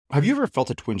Have you ever felt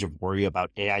a twinge of worry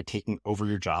about AI taking over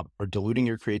your job or diluting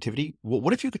your creativity? Well,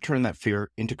 what if you could turn that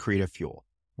fear into creative fuel?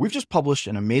 We've just published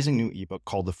an amazing new ebook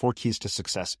called The 4 Keys to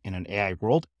Success in an AI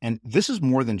World, and this is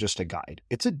more than just a guide.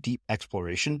 It's a deep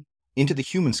exploration into the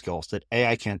human skills that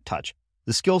AI can't touch,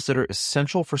 the skills that are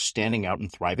essential for standing out and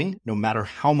thriving, no matter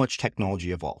how much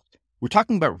technology evolves. We're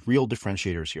talking about real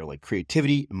differentiators here, like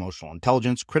creativity, emotional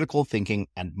intelligence, critical thinking,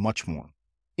 and much more.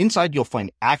 Inside, you'll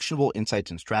find actionable insights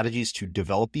and strategies to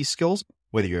develop these skills,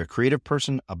 whether you're a creative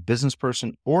person, a business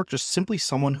person, or just simply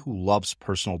someone who loves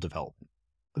personal development.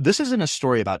 This isn't a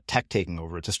story about tech taking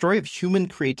over. It's a story of human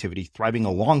creativity thriving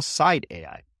alongside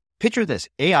AI. Picture this,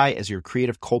 AI as your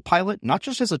creative co-pilot, not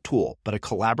just as a tool, but a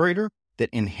collaborator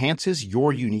that enhances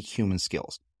your unique human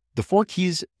skills. The 4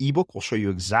 Keys ebook will show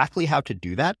you exactly how to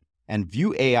do that and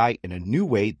view AI in a new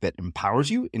way that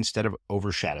empowers you instead of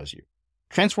overshadows you.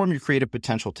 Transform your creative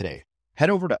potential today. Head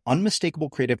over to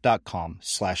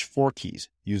unmistakablecreative.com/4keys.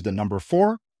 Use the number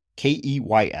 4,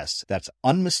 KEYS. That's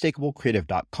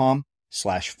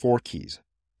unmistakablecreative.com/4keys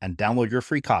and download your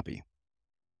free copy.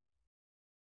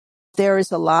 There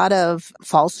is a lot of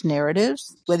false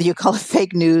narratives, whether you call it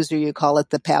fake news or you call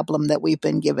it the pablum that we've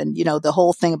been given. You know, the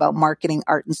whole thing about marketing,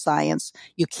 art, and science,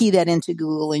 you key that into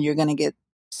Google and you're going to get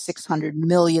 600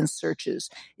 million searches.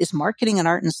 Is marketing an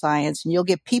art and science? And you'll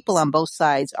get people on both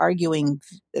sides arguing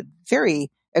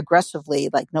very aggressively,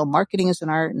 like, no, marketing is an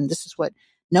art and this is what,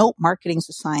 no, marketing is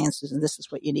a science and this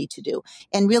is what you need to do.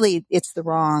 And really, it's the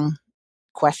wrong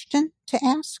question to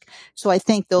ask. So I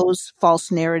think those false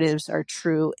narratives are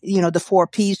true. You know, the 4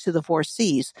 P's to the 4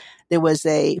 C's. There was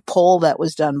a poll that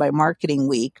was done by Marketing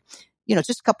Week, you know,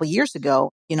 just a couple of years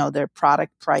ago, you know, their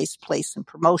product, price, place, and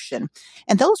promotion.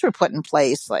 And those were put in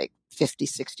place like 50,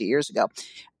 60 years ago.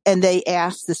 And they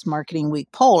asked this Marketing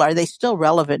Week poll, are they still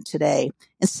relevant today?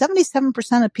 And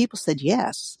 77% of people said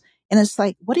yes. And it's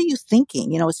like, what are you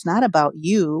thinking? You know, it's not about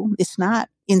you. It's not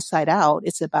inside out.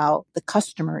 It's about the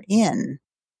customer in.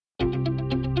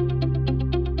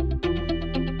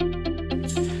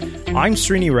 I'm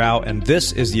Srini Rao, and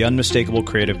this is the Unmistakable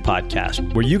Creative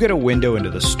Podcast, where you get a window into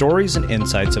the stories and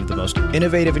insights of the most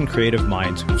innovative and creative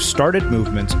minds who've started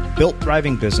movements, built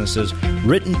thriving businesses,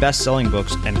 written best-selling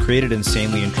books, and created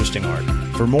insanely interesting art.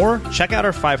 For more, check out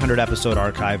our 500-episode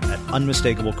archive at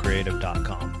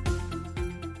unmistakablecreative.com.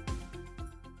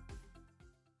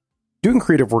 Doing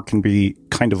creative work can be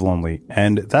kind of lonely,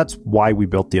 and that's why we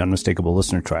built the Unmistakable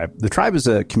Listener Tribe. The tribe is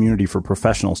a community for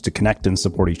professionals to connect and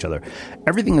support each other.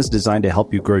 Everything is designed to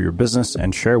help you grow your business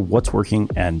and share what's working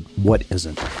and what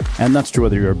isn't. And that's true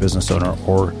whether you're a business owner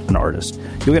or an artist.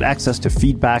 You'll get access to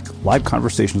feedback, live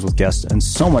conversations with guests, and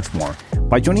so much more.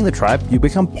 By joining the tribe, you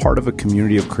become part of a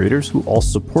community of creators who all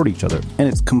support each other, and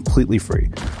it's completely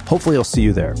free. Hopefully I'll see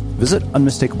you there. Visit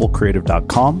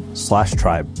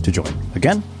unmistakablecreative.com/tribe to join.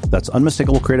 Again, that's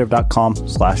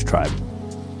unmistakablecreative.com/tribe.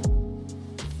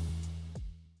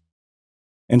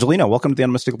 Engelina, welcome to the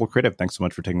Unmistakable Creative. Thanks so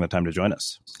much for taking the time to join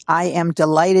us. I am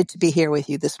delighted to be here with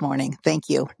you this morning. Thank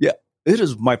you. Yeah, it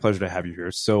is my pleasure to have you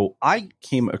here. So I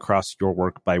came across your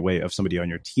work by way of somebody on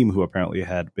your team who apparently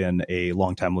had been a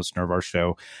longtime listener of our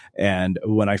show. And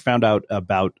when I found out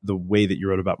about the way that you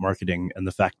wrote about marketing and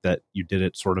the fact that you did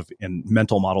it sort of in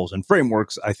mental models and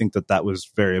frameworks, I think that that was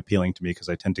very appealing to me because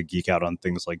I tend to geek out on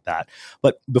things like that.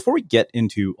 But before we get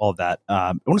into all that,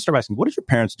 I want to start by asking, what did your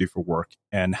parents do for work?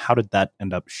 And how did that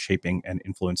end up shaping and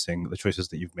influencing the choices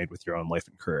that you've made with your own life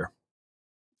and career?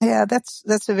 Yeah,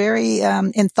 that's a very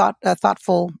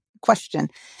thoughtful question.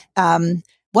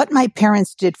 What my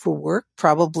parents did for work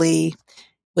probably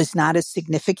was not as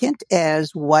significant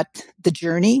as what the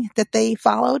journey that they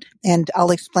followed. And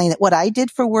I'll explain that what I did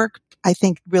for work, I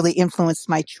think, really influenced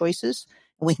my choices.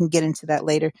 And we can get into that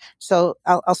later. So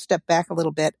I'll step back a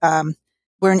little bit.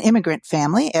 We're an immigrant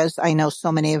family, as I know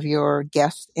so many of your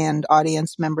guests and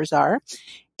audience members are.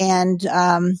 And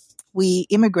we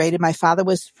immigrated. My father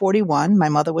was 41. My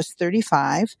mother was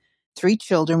 35. 3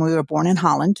 children. We were born in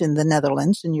Holland, in the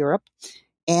Netherlands, in Europe.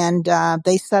 And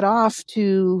they set off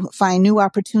to find new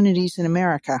opportunities in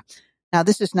America. Now,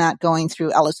 this is not going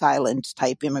through Ellis Island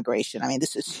type immigration. I mean,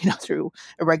 this is, through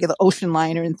a regular ocean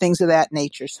liner and things of that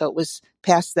nature. So it was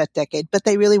past that decade. But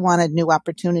they really wanted new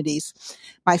opportunities.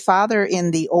 My father,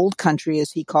 in the old country,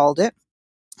 as he called it,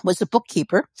 was a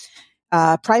bookkeeper.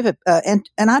 Private, and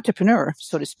an entrepreneur,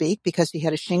 so to speak, because he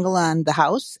had a shingle on the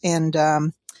house and,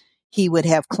 he would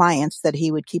have clients that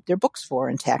he would keep their books for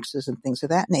and taxes and things of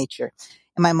that nature.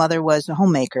 And my mother was a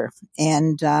homemaker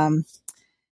and,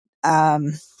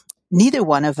 neither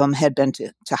one of them had been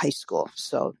to high school.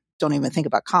 So don't even think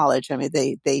about college. I mean,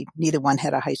 they neither one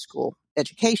had a high school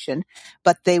education,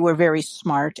 but they were very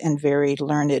smart and very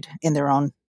learned in their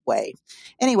own way.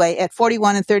 Anyway, at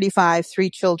 41 and 35, 3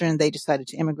 children, they decided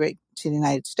to immigrate to the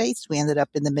United States. We ended up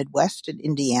in the Midwest in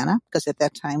Indiana because at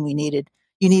that time you needed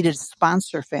a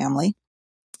sponsor family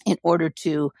in order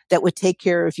that would take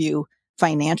care of you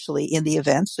financially in the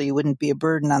event, so you wouldn't be a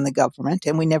burden on the government,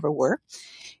 and we never were.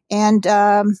 And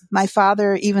my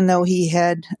father, even though he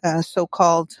had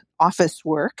so-called office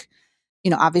work,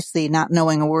 obviously not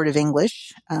knowing a word of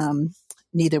English,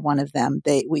 neither one of them,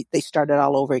 they started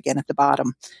all over again at the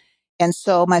bottom. And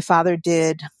so my father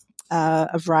did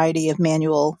a variety of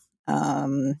manual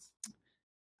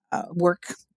work,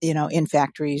 in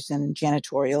factories and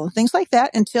janitorial and things like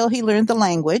that until he learned the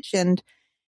language. And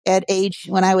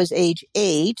when I was age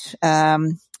 8,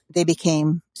 they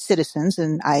became citizens,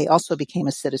 and I also became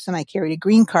a citizen. I carried a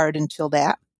green card until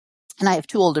that, and I have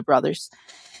 2 older brothers.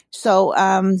 So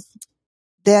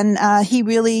then he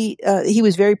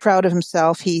was very proud of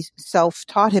himself. He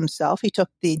self-taught himself. He took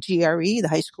the GRE, the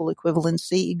high school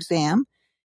equivalency exam.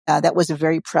 That was a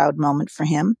very proud moment for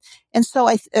him. And so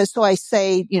I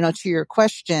say, to your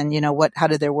question, how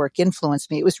did their work influence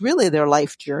me? It was really their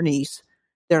life journey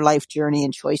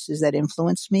and choices that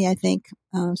influenced me, I think,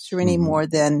 Serini, more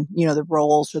than, the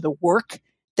roles or the work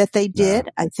that they did.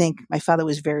 Yeah. I think my father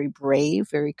was very brave,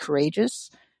 very courageous,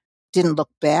 didn't look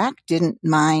back, didn't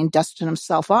mind dusting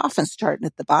himself off and starting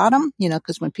at the bottom,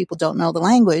 because when people don't know the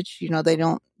language, they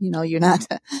don't, you're not,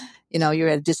 you're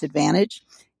at a disadvantage.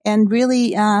 And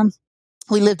really,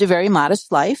 we lived a very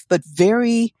modest life, but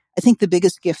I think the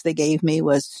biggest gift they gave me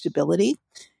was stability.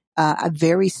 A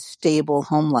very stable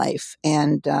home life.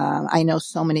 And I know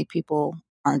so many people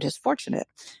aren't as fortunate.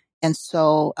 And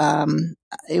so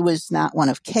it was not one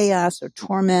of chaos or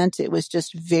torment. It was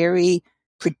just very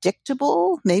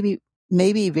predictable, maybe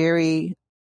very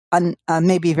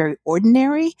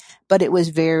ordinary, but it was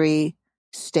very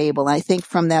stable. And I think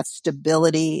from that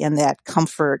stability and that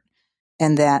comfort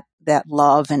and that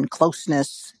love and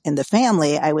closeness in the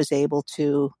family, I was able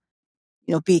to,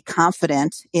 be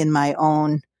confident in my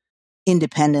own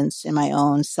independence, in my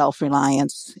own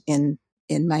self-reliance, in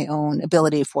my own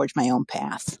ability to forge my own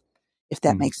path, if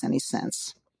that makes any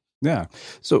sense. Yeah.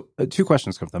 So 2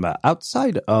 questions come from that.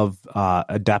 Outside of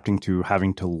adapting to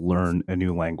having to learn a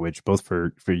new language, both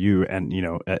for you and,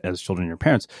 as children and your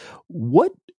parents,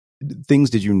 what things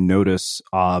did you notice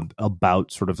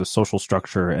about sort of the social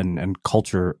structure and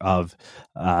culture of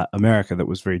America that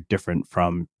was very different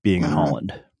from being in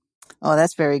Holland? Oh,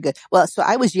 that's very good. Well, so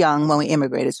I was young when we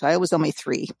immigrated, so I was only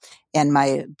 3, and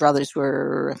my brothers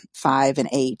were 5 and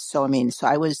 8. So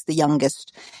I was the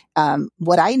youngest.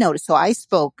 What I noticed, so I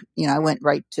spoke, I went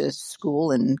right to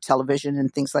school and television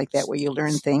and things like that, where you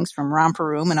learn things from Romper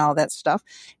Room and all that stuff.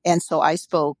 And so I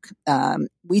spoke,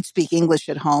 we'd speak English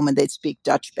at home and they'd speak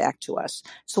Dutch back to us.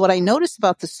 So what I noticed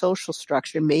about the social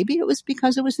structure, maybe it was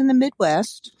because it was in the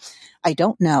Midwest. I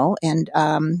don't know. And,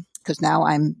 because now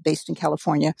I'm based in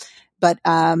California, but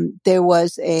there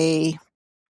was it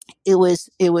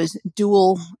was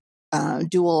dual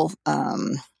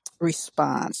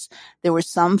response. There were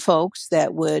some folks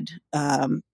that would,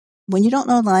 when you don't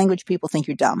know the language, people think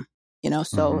you're dumb,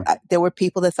 so there were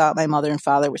people that thought my mother and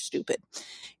father were stupid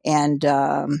and,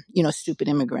 stupid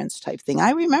immigrants type thing.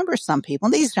 I remember some people,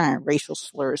 and these aren't racial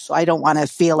slurs, so I don't want to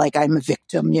feel like I'm a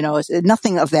victim, it's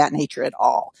nothing of that nature at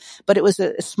all. But it was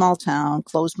a small town,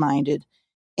 closed-minded,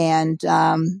 and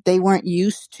they weren't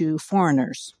used to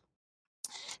foreigners.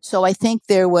 So I think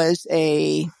there was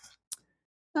a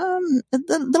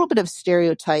little bit of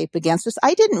stereotype against us.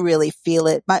 I didn't really feel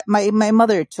it. My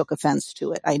mother took offense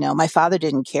to it. I know my father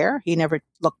didn't care. He never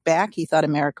looked back. He thought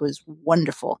America was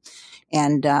wonderful,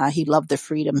 and he loved the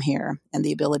freedom here and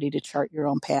the ability to chart your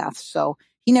own path. So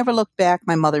he never looked back.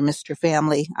 My mother missed her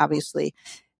family, obviously.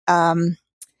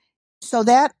 So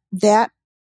that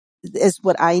is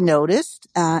what I noticed.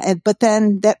 But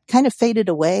then that kind of faded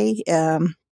away.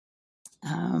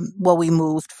 We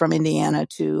moved from Indiana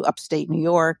to upstate New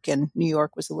York, and New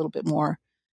York was a little bit more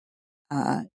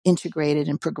integrated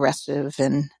and progressive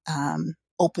and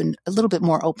open, a little bit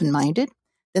more open-minded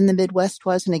than the Midwest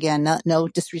was. And again, no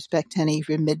disrespect to any of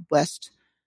your Midwest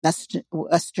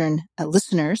Western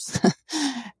listeners,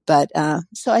 but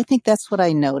so I think that's what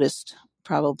I noticed.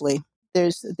 Probably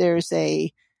there's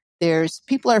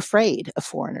people are afraid of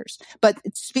foreigners. But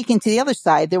speaking to the other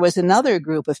side, there was another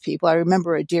group of people. I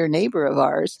remember a dear neighbor of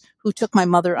ours who took my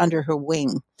mother under her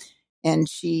wing. And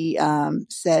she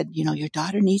said, your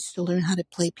daughter needs to learn how to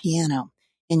play piano.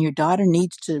 And your daughter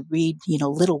needs to read,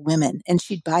 Little Women. And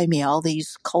she'd buy me all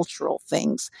these cultural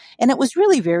things. And it was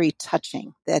really very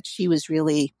touching that she was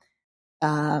really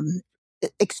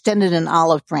extended an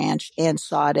olive branch and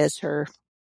saw it as her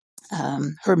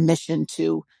mission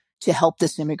to help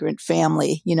this immigrant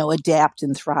family, adapt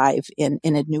and thrive in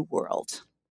a new world.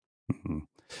 Mm-hmm.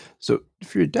 So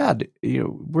for your dad,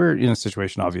 we're in a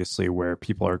situation, obviously, where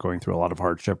people are going through a lot of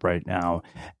hardship right now.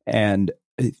 And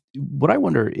what I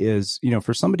wonder is,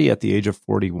 for somebody at the age of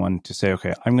 41 to say,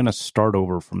 okay, I'm going to start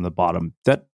over from the bottom,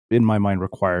 that in my mind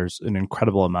requires an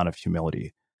incredible amount of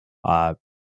humility.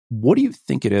 What do you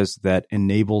think it is that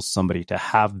enables somebody to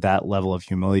have that level of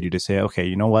humility to say, okay,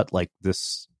 you know what, like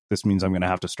this means I'm going to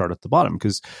have to start at the bottom?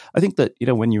 Because I think that,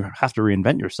 when you have to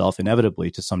reinvent yourself, inevitably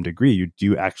to some degree, you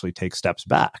do actually take steps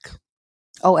back.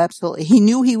 Oh, absolutely. He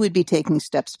knew he would be taking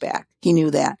steps back. He knew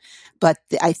that. But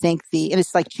I think and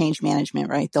it's like change management,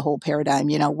 right? The whole paradigm,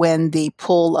 when the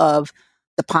pull of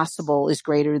the possible is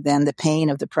greater than the pain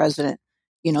of the present,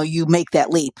 you make that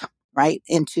leap, right,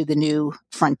 into the new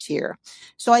frontier.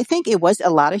 So I think it was a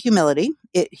lot of humility.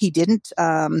 He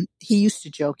used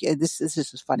to joke, this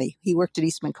is funny. He worked at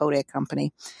Eastman Kodak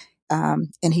Company.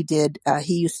 And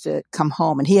he used to come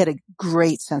home, and he had a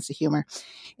great sense of humor,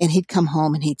 and he'd come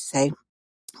home and he'd say,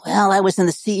 well, I was in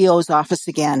the CEO's office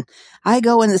again. I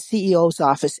go in the CEO's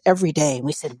office every day. And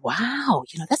we said, wow,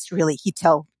 that's really, he'd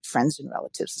tell friends and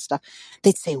relatives and stuff.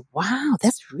 They'd say, wow,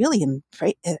 that's really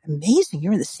amazing.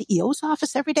 You're in the CEO's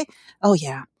office every day? Oh,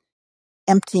 yeah.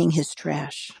 Emptying his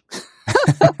trash.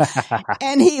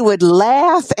 And he would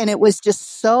laugh. And it was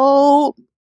just so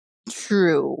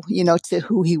true, to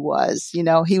who he was.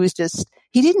 He was just,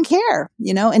 he didn't care,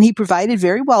 and he provided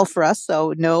very well for us.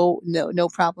 So no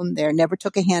problem there. Never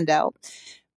took a handout,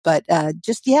 but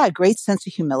just, a great sense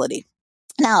of humility.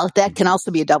 Now that can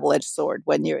also be a double-edged sword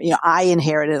when I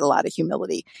inherited a lot of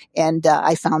humility, and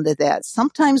I found that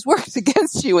sometimes works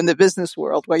against you in the business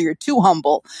world where you're too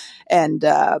humble and,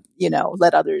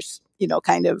 let others,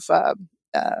 kind of,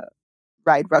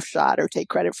 ride roughshod or take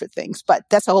credit for things. But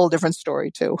that's a whole different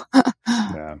story too.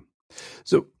 Yeah.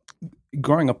 So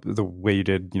growing up the way you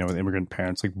did, with immigrant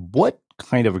parents, like what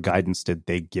kind of guidance did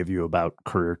they give you about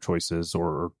career choices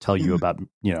or tell you about,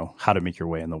 how to make your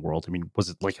way in the world? I mean, was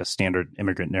it like a standard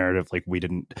immigrant narrative? Like, we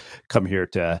didn't come here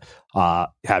to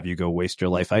have you go waste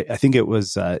your life. I think it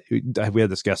was, we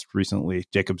had this guest recently,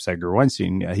 Jacob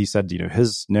Sager-Weinstein. He said,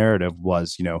 his narrative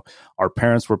was, our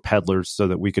parents were peddlers so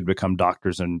that we could become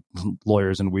doctors and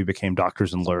lawyers, and we became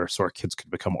doctors and lawyers so our kids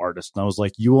could become artists. And I was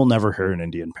like, you will never hear an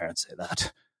Indian parent say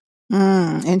that.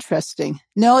 Interesting.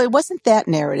 No, it wasn't that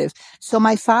narrative. So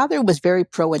my father was very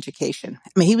pro-education. I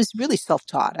mean, he was really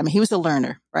self-taught. I mean, he was a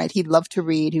learner, right? He loved to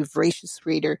read. He was a voracious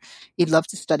reader. He loved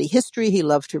to study history. He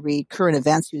loved to read current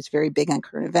events. He was very big on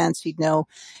current events. He'd know,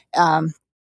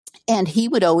 and he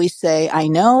would always say,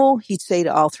 he'd say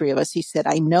to all three of us, he said,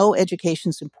 I know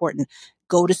education's important.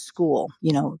 Go to school,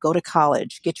 go to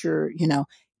college, get your,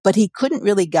 but he couldn't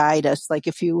really guide us. Like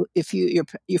if your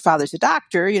father's a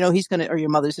doctor, he's going to, or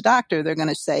your mother's a doctor, they're going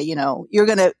to say, you're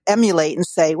going to emulate and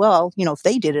say, well, if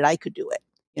they did it, I could do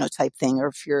it, type thing. Or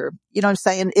if you're, what I'm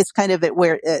saying? It's kind of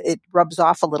where it rubs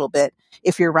off a little bit.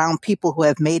 If you're around people who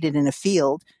have made it in a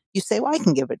field, you say, well, I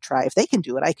can give it a try. If they can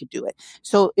do it, I could do it.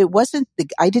 So it wasn't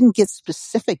I didn't get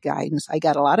specific guidance. I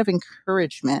got a lot of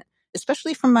encouragement,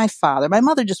 especially from my father. My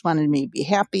mother just wanted me to be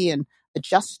happy and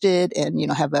adjusted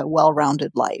and, have a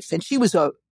well-rounded life. And she was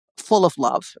full of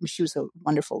love. I mean, she was a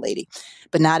wonderful lady,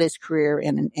 but not as career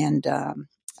and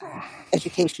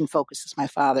education focused as my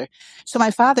father. So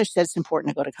my father said it's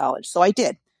important to go to college. So I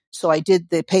did. So I did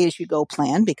the pay-as-you-go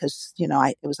plan because,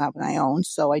 it was not my own.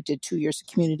 So I did 2 years of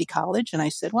community college, and I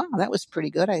said, wow, that was pretty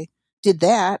good. I did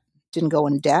that, didn't go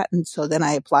in debt. And so then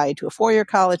I applied to a 4-year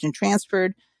college and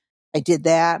transferred. I did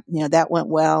that, that went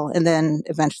well. And then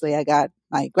eventually I got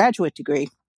my graduate degree,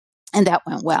 and that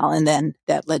went well. And then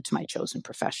that led to my chosen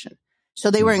profession.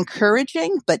 So they were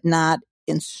encouraging, but not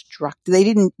instructive. They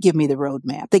didn't give me the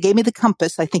roadmap. They gave me the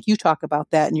compass. I think you talk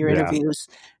about that in your interviews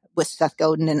with Seth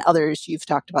Godin and others. You've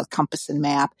talked about compass and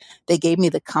map. They gave me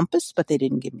the compass, but they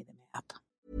didn't give me the map.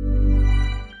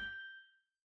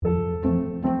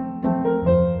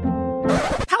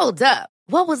 Hold up.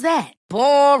 What was that?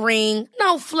 Boring.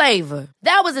 No flavor.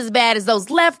 That was as bad as those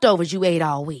leftovers you ate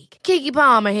all week. Keke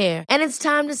Palmer here. And it's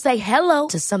time to say hello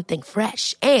to something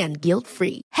fresh and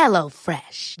guilt-free. Hello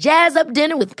Fresh. Jazz up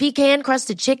dinner with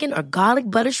pecan-crusted chicken or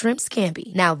garlic butter shrimp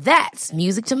scampi. Now that's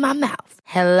music to my mouth.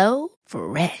 Hello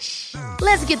Fresh.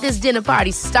 Let's get this dinner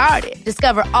party started.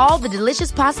 Discover all the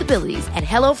delicious possibilities at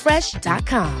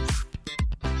HelloFresh.com.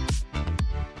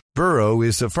 Burrow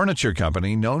is a furniture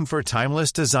company known for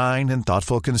timeless design and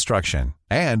thoughtful construction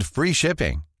and free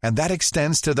shipping, and that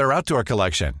extends to their outdoor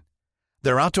collection.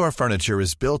 Their outdoor furniture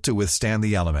is built to withstand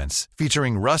the elements,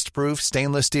 featuring rust-proof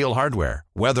stainless steel hardware,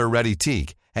 weather-ready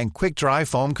teak, and quick-dry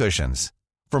foam cushions.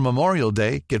 For Memorial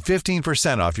Day, get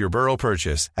 15% off your Burrow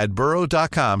purchase at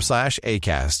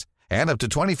burrow.com/ACAST and up to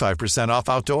 25% off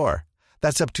outdoor.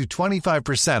 That's up to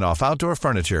 25% off outdoor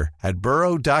furniture at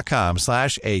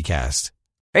burrow.com/ACAST.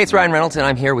 Hey, it's Ryan Reynolds, and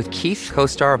I'm here with Keith,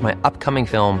 co-star of my upcoming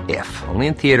film, If, only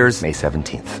in theaters May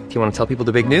 17th. Do you want to tell people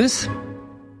the big news?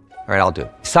 All right, I'll do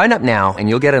it. Sign up now and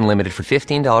you'll get unlimited for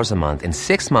 $15 a month and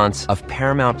 6 months of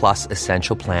Paramount Plus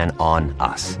Essential Plan on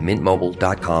us.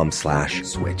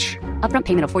 MintMobile.com/switch. Upfront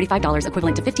payment of $45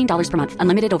 equivalent to $15 per month.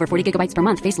 Unlimited over 40 gigabytes per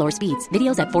month. Face lower speeds.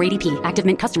 Videos at 480p. Active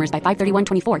Mint customers by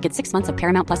 531.24 get 6 months of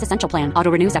Paramount Plus Essential Plan. Auto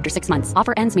renews after 6 months.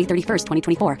 Offer ends May 31st,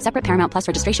 2024. Separate Paramount Plus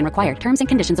registration required. Terms and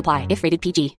conditions apply if rated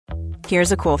PG.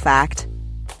 Here's a cool fact.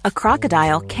 A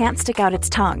crocodile can't stick out its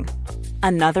tongue.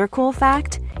 Another cool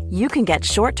fact, you can get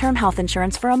short-term health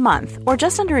insurance for a month or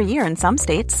just under a year in some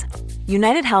states.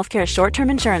 United Healthcare short-term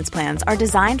insurance plans are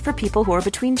designed for people who are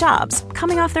between jobs,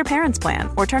 coming off their parents' plan,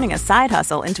 or turning a side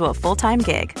hustle into a full-time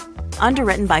gig.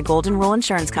 Underwritten by Golden Rule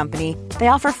Insurance Company, they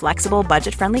offer flexible,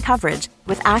 budget-friendly coverage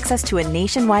with access to a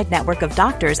nationwide network of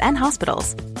doctors and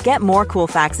hospitals. Get more cool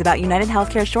facts about United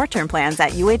Healthcare short-term plans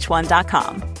at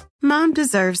uh1.com. Mom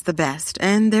deserves the best,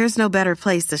 and there's no better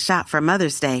place to shop for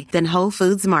Mother's Day than Whole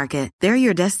Foods Market. They're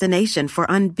your destination for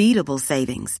unbeatable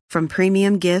savings, from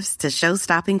premium gifts to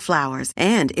show-stopping flowers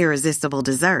and irresistible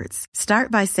desserts. Start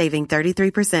by saving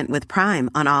 33% with Prime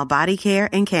on all body care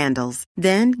and candles.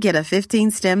 Then get a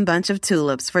 15-stem bunch of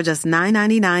tulips for just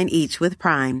 $9.99 each with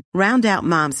Prime. Round out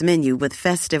Mom's menu with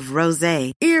festive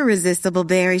rosé, irresistible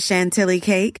berry chantilly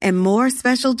cake, and more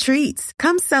special treats.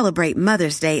 Come celebrate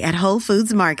Mother's Day at Whole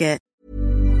Foods Market.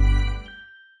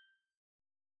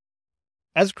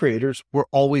 As creators, we're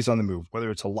always on the move.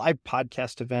 Whether it's a live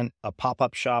podcast event, a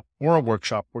pop-up shop, or a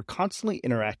workshop, we're constantly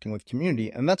interacting with community,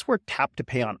 and that's where Tap to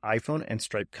Pay on iPhone and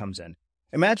Stripe comes in.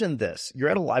 Imagine this. You're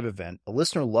at a live event, a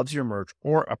listener loves your merch,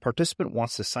 or a participant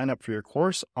wants to sign up for your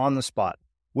course on the spot.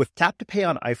 With Tap to Pay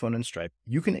on iPhone and Stripe,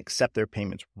 you can accept their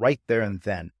payments right there and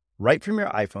then, right from your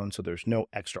iPhone, so there's no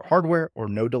extra hardware or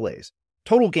no delays.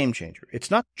 Total game changer. It's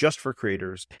not just for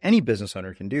creators. Any business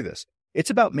owner can do this. It's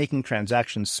about making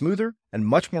transactions smoother and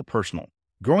much more personal,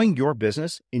 growing your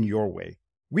business in your way.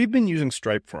 We've been using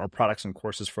Stripe for our products and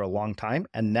courses for a long time,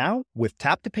 and now with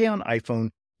Tap to Pay on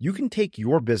iPhone, you can take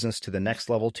your business to the next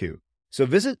level too. So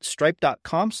visit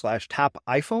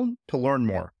stripe.com/tapiphone to learn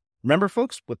more. Remember,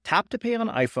 folks, with Tap to Pay on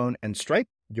iPhone and Stripe,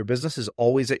 your business is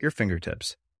always at your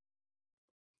fingertips.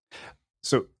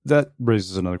 So that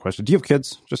raises another question. Do you have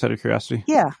kids? Just out of curiosity.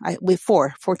 Yeah, we have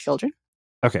four children.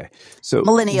 Okay. So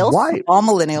millennials, all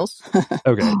millennials.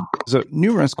 Okay. So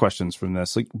numerous questions from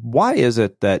this. Like, why is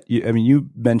it that you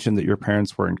mentioned that your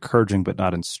parents were encouraging but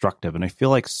not instructive. And I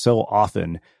feel like so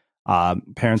often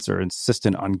parents are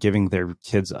insistent on giving their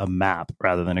kids a map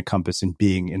rather than a compass and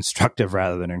being instructive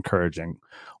rather than encouraging.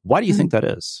 Why do you think that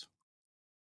is?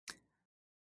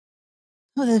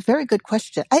 Well, that's a very good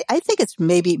question. I think it's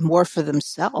maybe more for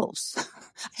themselves.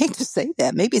 I hate to say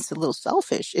that. Maybe it's a little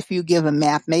selfish if you give a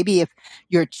map. Maybe if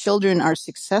your children are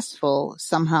successful,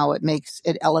 somehow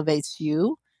it elevates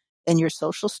you and your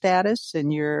social status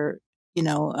and your,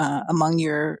 among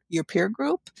your peer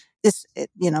group.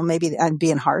 Maybe I'm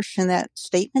being harsh in that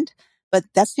statement, but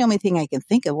that's the only thing I can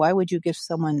think of. Why would you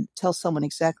tell someone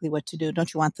exactly what to do?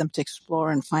 Don't you want them to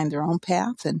explore and find their own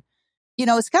path? And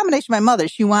it's a combination of my mother.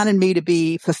 She wanted me to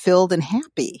be fulfilled and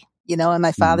happy, and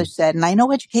my father said, and I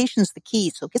know education's the key,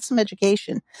 so get some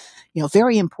education,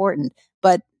 very important.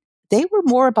 But they were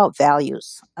more about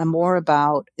values, more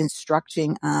about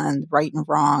instructing on right and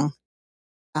wrong,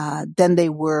 than they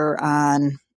were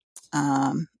on,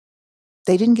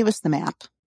 they didn't give us the map.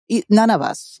 None of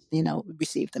us,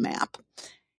 received the map.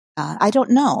 I don't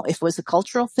know if it was a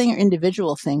cultural thing or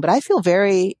individual thing, but I feel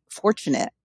very fortunate,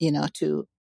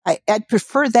 I'd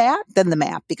prefer that than the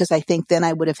map, because I think then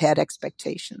I would have had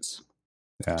expectations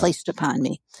placed upon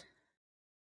me.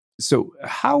 So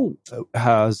how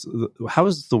has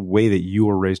the way that you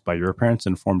were raised by your parents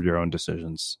informed your own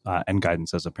decisions and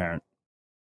guidance as a parent?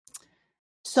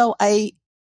 So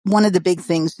one of the big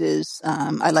things is,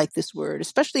 I like this word,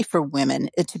 especially for women,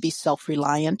 to be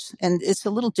self-reliant. And it's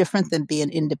a little different than being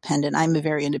independent. I'm a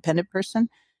very independent person.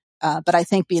 But I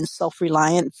think being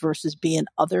self-reliant versus being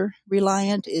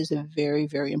other-reliant is a very,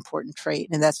 very important trait.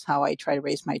 And that's how I try to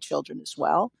raise my children as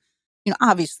well.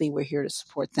 Obviously we're here to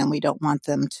support them. We don't want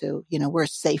them to, we're a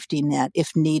safety net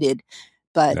if needed,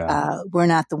 but we're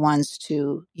not the ones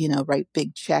to, write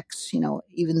big checks,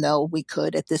 even though we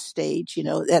could at this stage,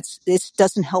 it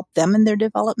doesn't help them in their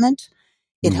development.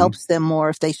 It helps them more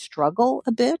if they struggle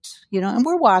a bit, and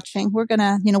we're watching. We're going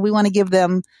to, we want to give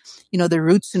them, the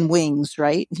roots and wings,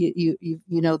 right? You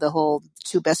know, the whole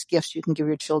 2 best gifts you can give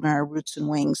your children are roots and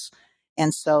wings.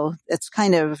 And so it's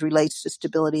kind of relates to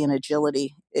stability and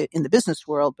agility in the business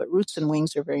world, but roots and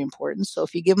wings are very important. So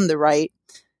if you give them the right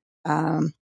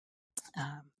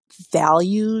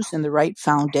values and the right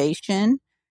foundation,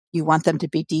 you want them to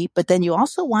be deep, but then you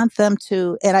also want them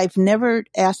to, and I've never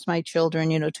asked my children,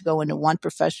 to go into one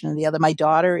profession or the other. My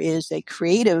daughter is a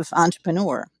creative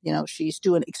entrepreneur. She's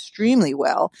doing extremely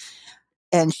well.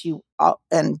 And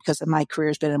and because of my career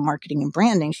has been in marketing and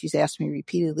branding, she's asked me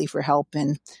repeatedly for help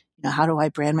in, how do I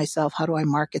brand myself? How do I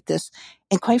market this?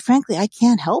 And quite frankly, I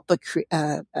can't help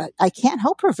I can't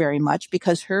help her very much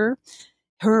because her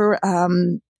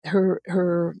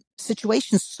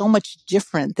situation is so much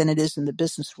different than it is in the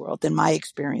business world than my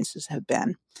experiences have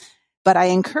been. But I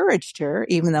encouraged her,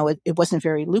 even though it wasn't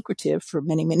very lucrative for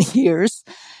many, many years,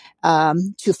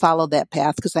 to follow that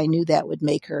path because I knew that would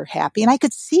make her happy. And I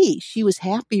could see she was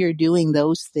happier doing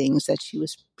those things that she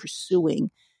was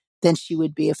pursuing than she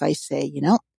would be if I say, you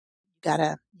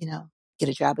gotta, get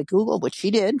a job at Google, which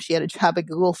she did. She had a job at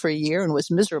Google for a year and was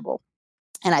miserable.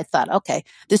 And I thought, okay,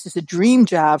 this is a dream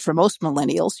job for most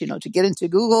millennials, to get into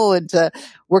Google and to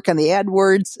work on the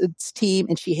AdWords team.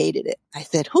 And she hated it. I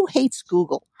said, who hates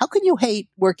Google? How can you hate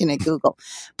working at Google?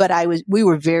 But my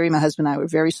husband and I were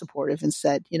very supportive and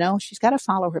said, she's got to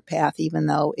follow her path, even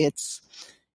though it's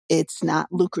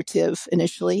not lucrative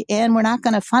initially. And we're not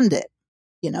going to fund it.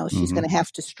 She's going to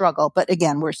have to struggle. But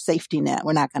again, we're a safety net.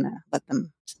 We're not going to let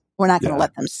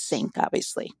them sink,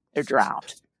 obviously. They're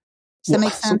drowned. Does that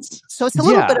make sense? So it's a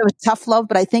little bit of a tough love,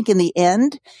 but I think in the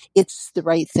end, it's the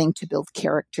right thing to build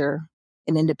character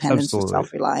and independence and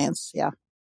self-reliance. Yeah.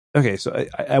 Okay, so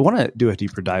I want to do a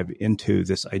deeper dive into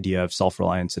this idea of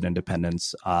self-reliance and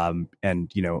independence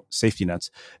and, safety nets,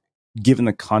 given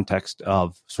the context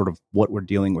of sort of what we're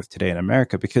dealing with today in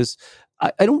America, because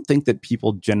I don't think that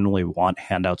people generally want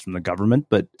handouts from the government,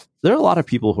 but there are a lot of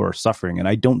people who are suffering. And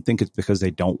I don't think it's because they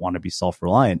don't want to be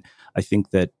self-reliant. I think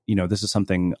that, this is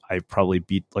something I probably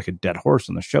beat like a dead horse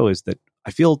on the show, is that I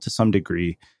feel to some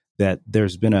degree that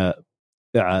there's been a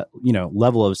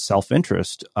level of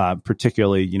self-interest,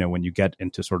 particularly, when you get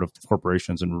into sort of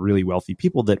corporations and really wealthy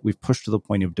people, that we've pushed to the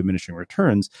point of diminishing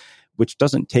returns, which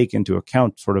doesn't take into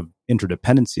account sort of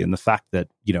interdependency and the fact that,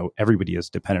 everybody is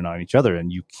dependent on each other,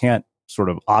 and you can't sort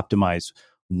of optimize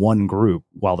one group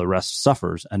while the rest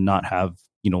suffers and not have,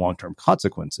 long-term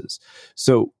consequences.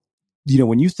 So,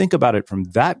 when you think about it from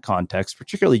that context,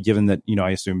 particularly given that,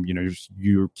 I assume,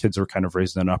 your kids are kind of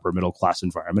raised in an upper middle class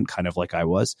environment, kind of like I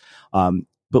was.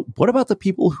 But what about the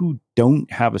people who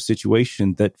don't have a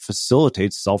situation that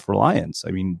facilitates self-reliance?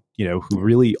 I mean, who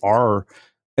really are,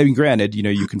 granted,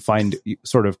 you can find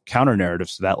sort of counter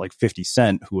narratives to that, like 50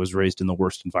 Cent, who was raised in the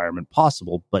worst environment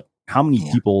possible. But how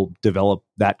many people develop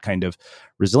that kind of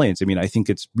resilience? I think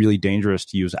it's really dangerous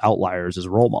to use outliers as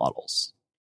role models.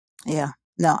 Yeah.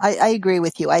 No, I agree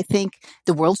with you. I think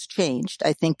the world's changed.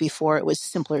 I think before it was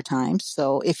simpler times.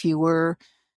 So if you were,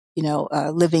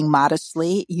 living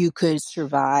modestly, you could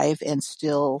survive and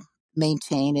still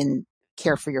maintain and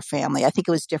care for your family. I think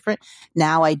it was different.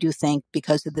 Now I do think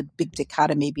because of the big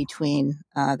dichotomy between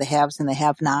the haves and the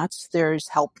have-nots, there's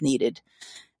help needed.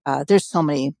 There's so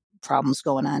many problems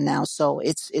going on now. So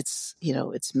it's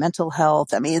mental health.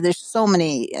 There's so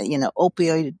many,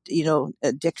 opioid,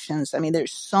 addictions.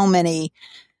 There's so many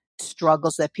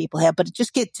struggles that people have, but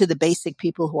just get to the basic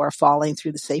people who are falling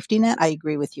through the safety net. I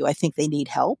agree with you. I think they need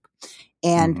help.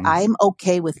 And I'm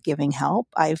okay with giving help.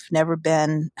 I've never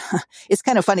been, it's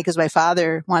kind of funny because my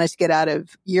father wanted to get out of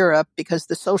Europe because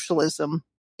the socialism,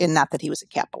 and not that he was a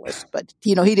capitalist, but,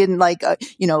 he didn't like,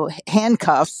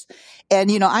 handcuffs.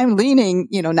 And, I'm leaning,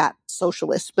 not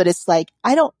socialist, but it's like,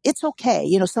 it's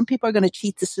okay. Some people are going to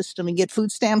cheat the system and get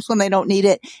food stamps when they don't need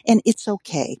it. And it's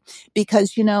okay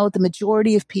because, the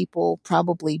majority of people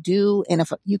probably do. And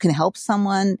if you can help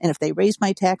someone and if they raise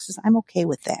my taxes, I'm okay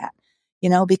with that,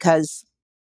 because,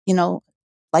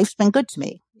 life's been good to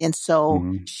me. And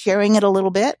so sharing it a little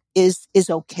bit is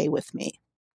okay with me.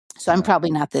 So I'm probably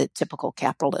not the typical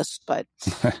capitalist, but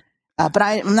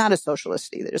I'm not a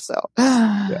socialist either. So,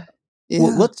 yeah.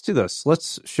 Well, let's do this.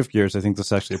 Let's shift gears. I think this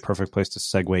is actually a perfect place to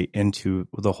segue into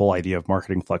the whole idea of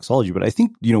marketing flexology. But I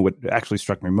think, what actually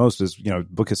struck me most is, the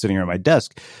book is sitting here on my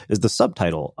desk, is the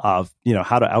subtitle of,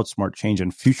 how to outsmart change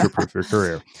and future-proof your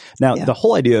career. Now, the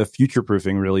whole idea of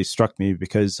future-proofing really struck me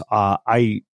because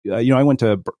I I went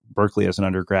to Berkeley as an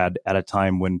undergrad at a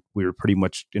time when we were pretty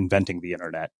much inventing the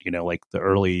internet, like the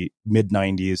early mid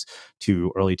 90s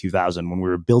to early 2000, when we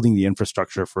were building the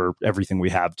infrastructure for everything we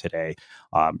have today.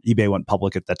 eBay went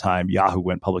public at that time. Yahoo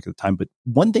went public at the time. But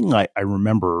one thing I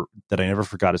remember that I never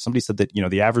forgot is somebody said that,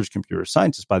 the average computer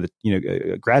scientist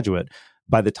graduate,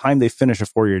 by the time they finish a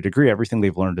 4-year degree, everything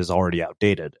they've learned is already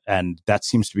outdated. And that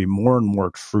seems to be more and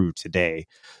more true today.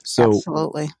 So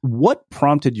Absolutely. What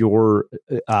prompted your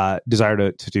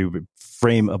desire to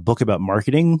frame a book about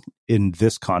marketing in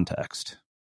this context?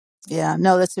 Yeah,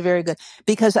 no, that's a very good,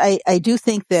 because I do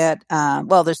think that,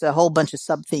 there's a whole bunch of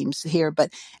sub themes here,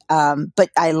 but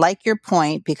I like your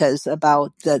point because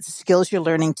about the skills you're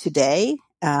learning today.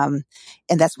 And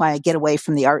that's why I get away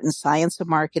from the art and science of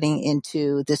marketing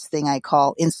into this thing I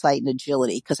call insight and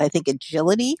agility, because I think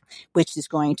agility, which is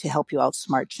going to help you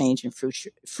outsmart change and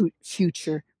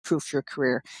future proof your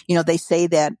career. They say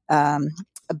that,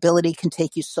 ability can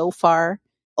take you so far,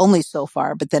 only so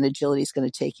far, but then agility is going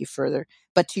to take you further.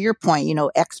 But to your point,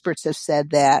 experts have said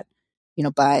that,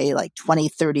 by like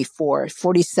 2034,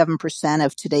 47%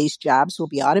 of today's jobs will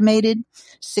be automated.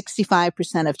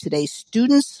 65% of today's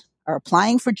students are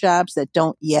applying for jobs that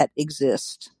don't yet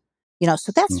exist.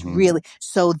 So that's really,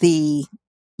 so the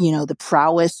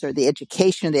prowess or the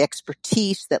education or the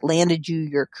expertise that landed you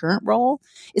your current role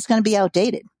is going to be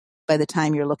outdated by the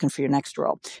time you're looking for your next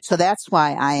role. So that's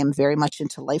why I am very much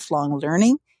into lifelong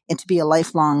learning, and to be a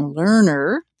lifelong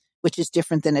learner, which is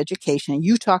different than education. And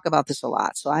you talk about this a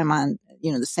lot. So I'm on,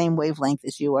 the same wavelength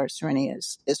as you are, Srini,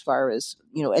 as far as,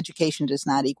 education does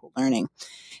not equal learning.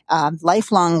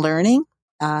 Lifelong learning,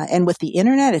 and with the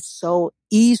internet, it's so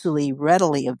easily,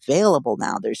 readily available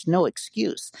now. There's no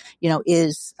excuse,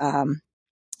 is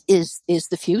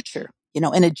the future,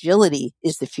 and agility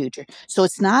is the future. So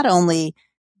it's not only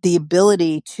the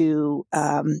ability to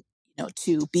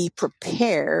be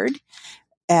prepared,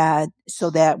 so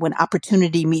that when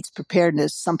opportunity meets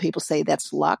preparedness, some people say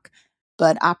that's luck,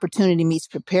 but opportunity meets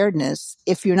preparedness.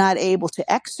 If you're not able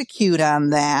to execute on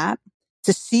that,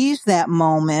 to seize that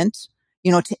moment,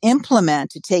 to implement,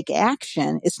 to take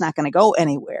action, it's not going to go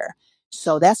anywhere.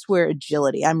 So that's where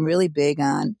agility, I'm really big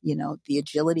on, the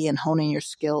agility and honing your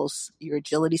skills, your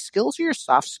agility skills or your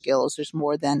soft skills. There's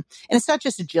more than, and it's not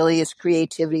just agility, it's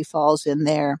creativity falls in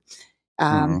there.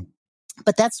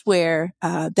 But that's where,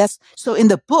 so in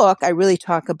the book, I really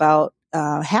talk about,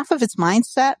 half of its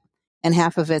mindset and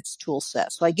half of its tool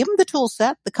set. So I give them the tool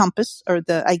set, the compass, or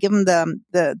I give them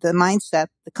the mindset,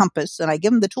 the compass, and I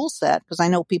give them the tool set because I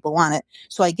know people want it.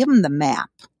 So I give them the map,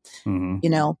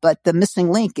 but the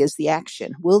missing link is the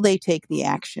action. Will they take the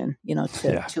action,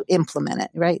 to implement it,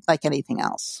 right? Like anything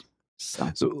else.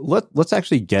 So let's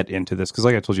actually get into this, because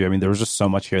like I told you, there was just so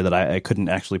much here that I couldn't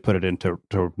actually put it into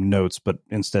notes, but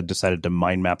instead decided to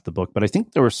mind map the book. But I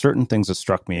think there were certain things that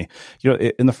struck me.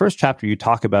 In the first chapter, you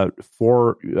talk about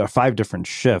 5 different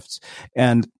shifts.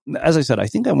 And as I said, I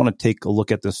think I want to take a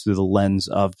look at this through the lens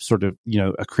of sort of,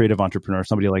 a creative entrepreneur,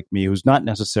 somebody like me who's not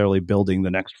necessarily building the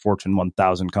next Fortune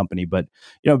 1000 company, but,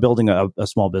 building a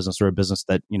small business or a business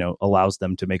that, allows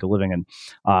them to make a living. And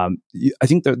I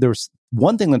think there was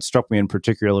one thing that struck me in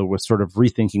particular was sort of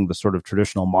rethinking the sort of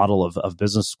traditional model of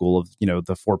business school of,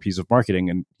 the 4 P's of marketing.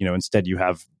 And, instead you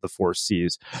have the 4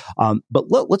 C's. But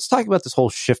let's talk about this whole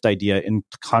shift idea in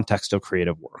context of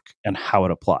creative work and how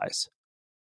it applies.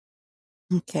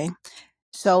 Okay.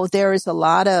 So there is a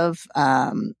lot of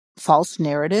false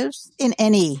narratives in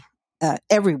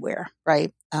everywhere,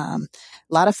 right? A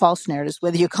lot of false narratives,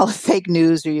 whether you call it fake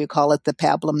news or you call it the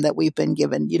pablum that we've been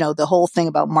given. The whole thing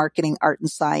about marketing, art, and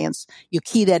science, you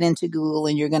key that into Google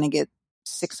and you're going to get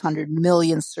 600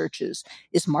 million searches.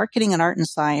 Is marketing and art and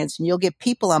science, and you'll get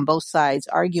people on both sides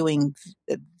arguing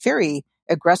very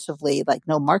aggressively, like,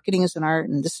 no, marketing is an art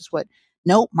and this is what,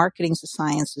 no, marketing is a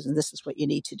science and this is what you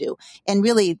need to do. And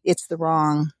really, it's the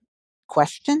wrong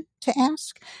question to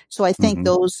ask. So I think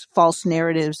those false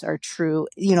narratives are true.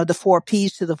 The 4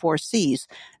 P's to the 4 C's.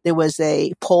 There was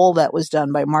a poll that was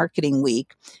done by Marketing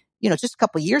Week, just a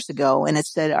couple of years ago, and it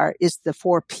said, is the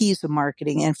 4 P's of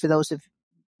marketing. And for those of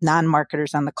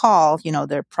non-marketers on the call,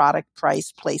 their product,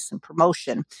 price, place, and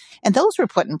promotion. And those were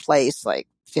put in place like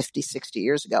 50, 60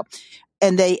 years ago.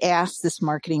 And they asked this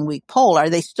Marketing Week poll, are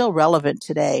they still relevant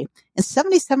today? And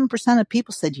 77% of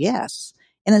people said yes.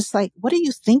 And it's like, what are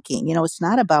you thinking? It's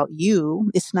not about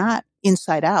you. It's not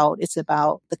inside out. It's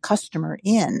about the customer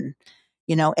in,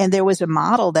 and there was a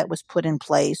model that was put in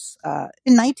place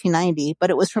in 1990, but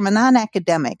it was from a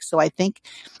non-academic. So I think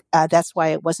that's why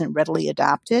it wasn't readily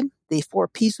adopted. The 4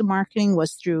 P's of marketing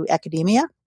was through academia,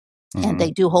 and they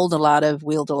do wield a lot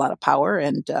of power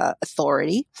and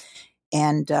authority.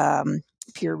 and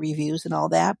peer reviews and all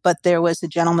that. But there was a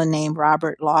gentleman named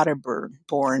Robert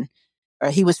Lauderborn.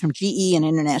 He was from GE, an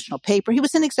international paper. He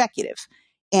was an executive.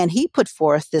 And he put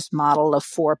forth this model of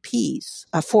 4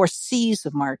 C's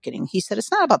of marketing. He said,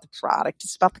 it's not about the product.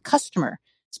 It's about the customer.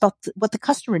 It's about what the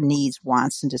customer needs,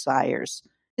 wants, and desires.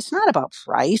 It's not about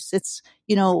price. It's,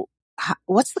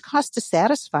 what's the cost to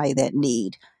satisfy that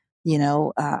need,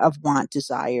 of want,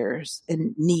 desires,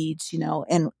 and needs,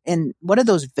 and what are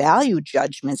those value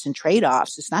judgments and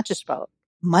trade-offs? It's not just about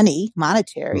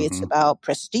monetary. It's about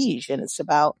prestige, and it's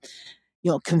about,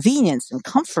 convenience and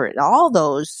comfort, all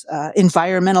those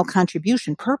environmental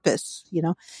contribution, purpose,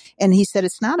 And he said,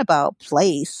 it's not about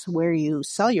place where you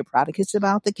sell your product. It's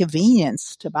about the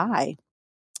convenience to buy.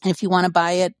 And if you want to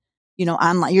buy it,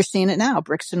 online, you're seeing it now,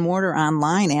 bricks and mortar,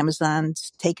 online.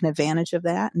 Amazon's taking advantage of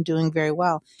that and doing very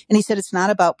well. And he said, it's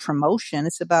not about promotion.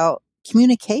 It's about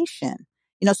communication.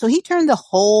 So he turned the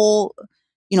whole,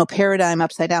 paradigm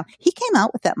upside down. He came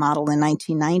out with that model in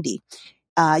 1990.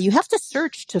 You have to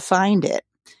search to find it.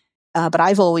 But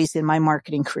I've always, in my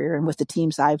marketing career and with the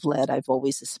teams I've led, I've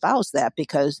always espoused that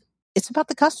because it's about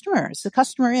the customer. It's the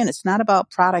customer in. It's not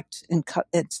about product and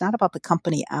it's not about the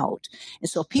company out. And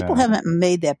so people haven't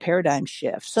made that paradigm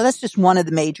shift. So that's just one of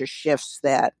the major shifts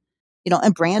that,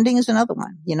 and branding is another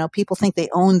one. People think they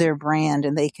own their brand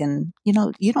and they can, you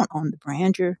don't own the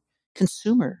brand. Your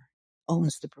consumer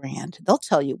owns the brand. They'll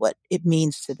tell you what it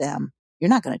means to them. You're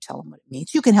not going to tell them what it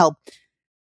means. You can help,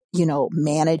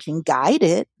 manage and guide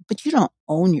it, but you don't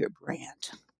own your brand.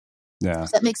 Yeah.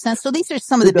 Does that make sense? So these are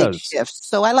some of the big shifts.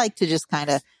 So I like to just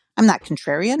I'm not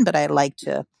contrarian, but I like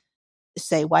to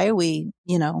say, why are we,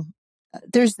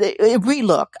 there's a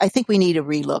relook. I think we need a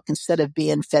relook instead of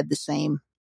being fed the same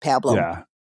pablo. Yeah.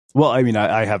 Well, I mean,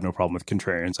 I have no problem with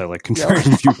contrarians. I like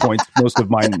contrarian viewpoints. Most of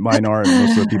mine are, and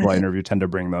most of the people I interview tend to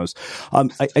bring those. I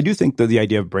do think that the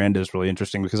idea of brand is really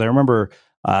interesting because I remember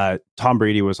Tom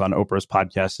Brady was on Oprah's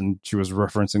podcast and she was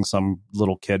referencing some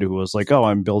little kid who was like, oh,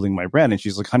 I'm building my brand. And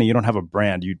she's like, honey, you don't have a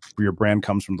brand. Your brand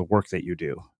comes from the work that you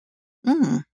do.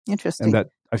 Interesting. And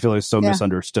that I feel is so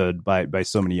misunderstood by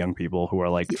so many young people who are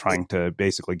like trying to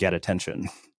basically get attention.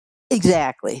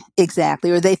 Exactly.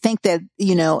 Or they think that,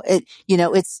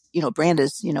 it's, brand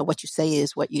is, what you say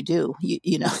is what you do.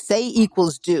 Say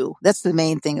equals do. That's the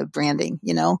main thing of branding.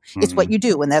 It's what you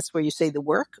do. And that's where you say the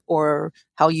work or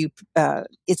how you,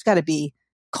 it's got to be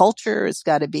culture. It's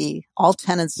got to be all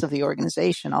tenets of the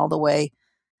organization all the way,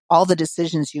 all the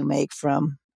decisions you make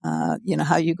from,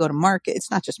 how you go to market.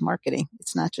 It's not just marketing.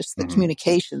 It's not just the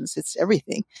communications. It's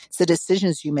everything. It's the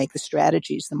decisions you make, the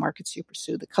strategies, the markets you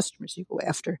pursue, the customers you go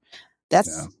after.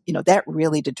 That's, that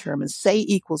really determines say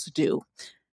equals do.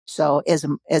 So as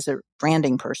a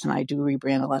branding person, I do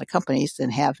rebrand a lot of companies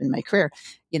and have in my career,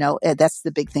 that's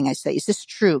the big thing I say. Is this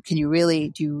true?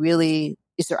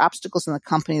 Is there obstacles in the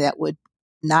company that would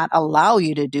not allow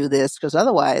you to do this? Because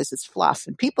otherwise it's fluff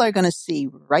and people are going to see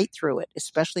right through it,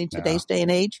 especially in today's day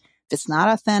and age. If it's not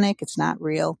authentic, it's not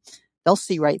real, they'll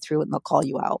see right through it and they'll call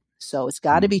you out. So it's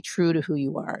got to be true to who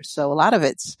you are. So a lot of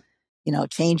it's,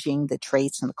 changing the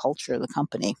traits and the culture of the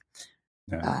company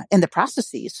and the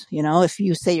processes. If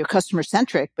you say you're customer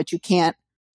centric, but you can't,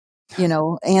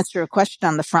 answer a question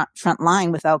on the front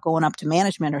line without going up to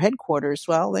management or headquarters,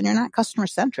 well, then you're not customer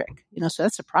centric, so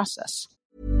that's a process.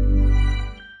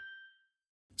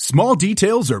 Small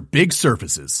details are big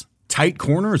surfaces. Tight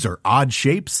corners are odd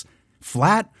shapes.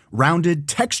 Flat, rounded,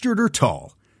 textured, or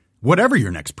tall. Whatever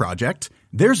your next project,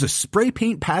 there's a spray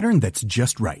paint pattern that's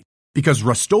just right. Because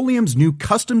Rust-Oleum's new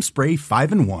Custom Spray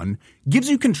 5-in-1 gives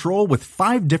you control with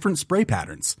 5 different spray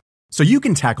patterns. So you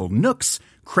can tackle nooks,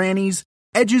 crannies,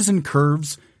 edges, and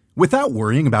curves without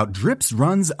worrying about drips,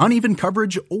 runs, uneven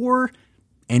coverage, or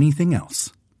anything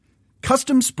else.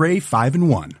 Custom Spray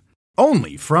 5-in-1.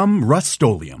 Only from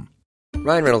Rust-Oleum.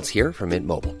 Ryan Reynolds here from Mint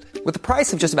Mobile. With the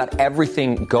price of just about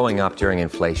everything going up during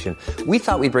inflation, we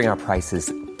thought we'd bring our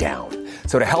prices down.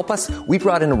 So to help us, we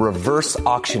brought in a reverse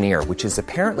auctioneer, which is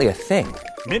apparently a thing.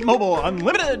 Mint Mobile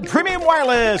Unlimited Premium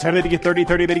Wireless. How to get 30,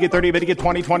 30, bit to get 30, bit to get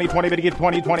 20, 20, 20, bit to get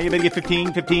 20, 20, bit to get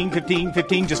 15, 15, 15,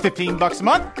 15, just $15 a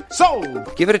month?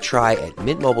 Sold! Give it a try at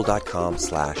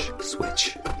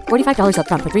mintmobile.com/switch. $45 up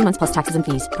front for 3 months plus taxes and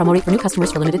fees. Promo rate for new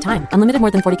customers for limited time. Unlimited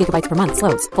more than 40 gigabytes per month.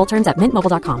 Slows full terms at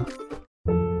mintmobile.com.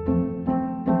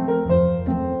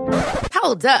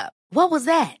 Hold up. What was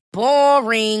that?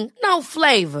 Boring. No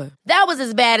flavor. That was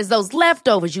as bad as those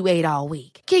leftovers you ate all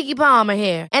week. Keke Palmer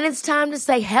here. And it's time to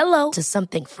say hello to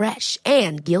something fresh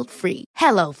and guilt-free.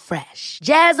 Hello Fresh.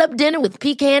 Jazz up dinner with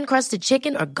pecan-crusted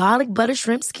chicken or garlic butter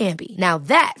shrimp scampi. Now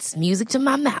that's music to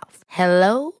my mouth.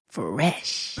 Hello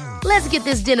Fresh. Let's get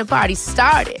this dinner party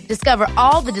started. Discover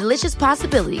all the delicious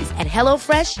possibilities at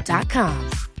HelloFresh.com.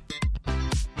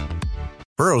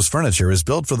 Burrow's furniture is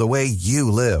built for the way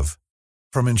you live.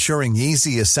 From ensuring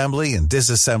easy assembly and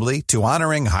disassembly to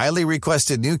honoring highly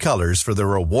requested new colors for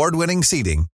their award-winning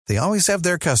seating, they always have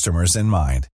their customers in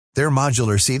mind. Their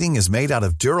modular seating is made out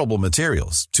of durable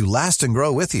materials to last and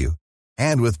grow with you.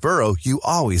 And with Burrow, you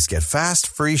always get fast,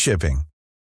 free shipping.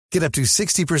 Get up to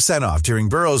 60% off during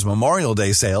Burrow's Memorial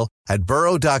Day sale at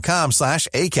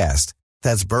burrow.com/ACAST.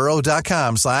 That's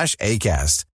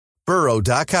burrow.com/ACAST.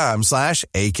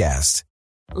 burrow.com/ACAST.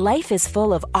 Life is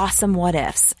full of awesome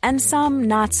what-ifs, and some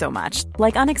not so much,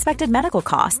 like unexpected medical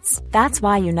costs. That's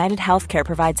why United Healthcare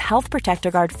provides Health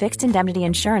Protector Guard fixed indemnity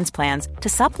insurance plans to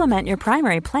supplement your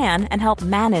primary plan and help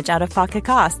manage out-of-pocket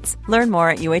costs. Learn more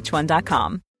at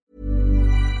uh1.com.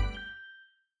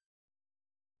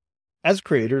 As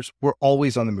creators, we're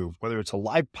always on the move. Whether it's a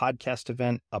live podcast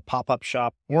event, a pop-up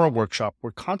shop, or a workshop,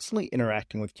 we're constantly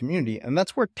interacting with community, and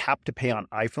that's where Tap to Pay on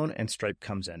iPhone and Stripe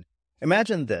comes in.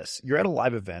 Imagine this. You're at a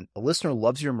live event, a listener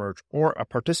loves your merch, or a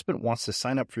participant wants to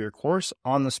sign up for your course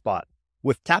on the spot.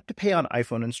 With Tap to Pay on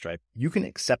iPhone and Stripe, you can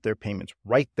accept their payments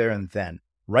right there and then,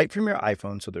 right from your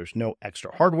iPhone, so there's no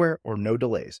extra hardware or no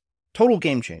delays. Total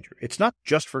game changer. It's not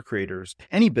just for creators.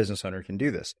 Any business owner can do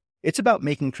this. It's about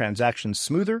making transactions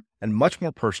smoother and much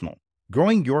more personal,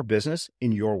 growing your business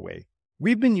in your way.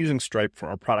 We've been using Stripe for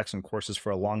our products and courses for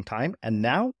a long time, and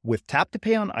now with Tap to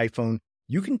Pay on iPhone,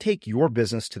 you can take your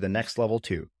business to the next level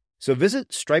too. So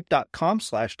visit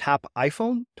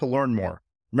stripe.com/tapiphone to learn more.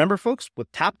 Remember, folks,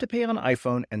 with Tap to Pay on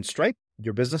iPhone and Stripe,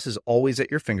 your business is always at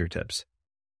your fingertips.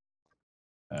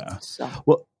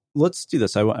 Well, let's do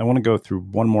this. I want to go through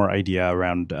one more idea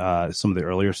around some of the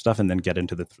earlier stuff and then get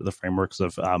into the frameworks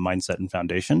of mindset and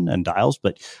foundation and dials.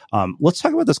 But let's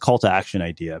talk about this call to action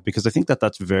idea, because I think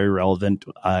that's very relevant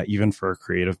even for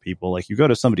creative people. Like, you go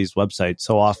to somebody's website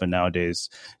so often nowadays,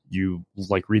 you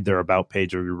like read their about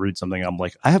page or you read something. I'm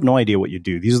like, I have no idea what you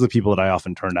do. These are the people that I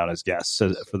often turn down as guests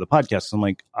for the podcast. I'm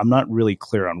like, I'm not really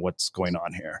clear on what's going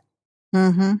on here.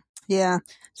 Mm-hmm. Yeah.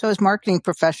 So as marketing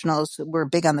professionals, we're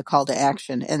big on the call to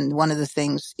action. And one of the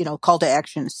things, call to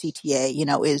action, CTA,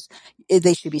 is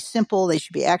they should be simple. They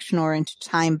should be action oriented,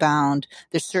 time bound.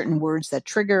 There's certain words that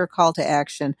trigger a call to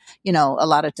action.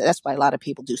 That's why a lot of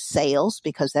people do sales,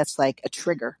 because that's like a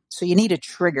trigger. So you need a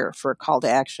trigger for a call to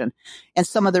action. And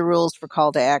some of the rules for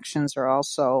call to actions are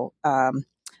also,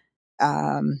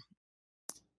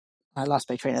 I lost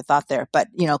my train of thought there, but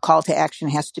call to action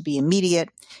has to be immediate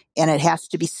and it has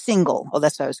to be single. Oh,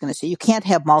 that's what I was going to say. You can't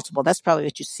have multiple. That's probably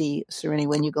what you see, Serenity,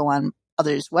 when you go on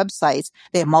others' websites.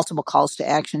 They have multiple calls to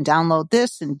action. Download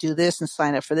this and do this and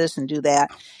sign up for this and do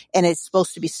that. And it's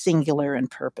supposed to be singular in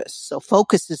purpose. So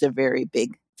focus is a very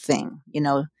big thing.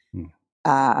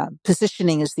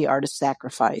 Positioning is the art of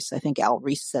sacrifice. I think Al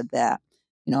Reese said that.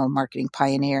 Marketing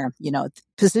pioneer,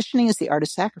 positioning is the art of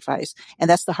sacrifice. And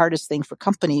that's the hardest thing for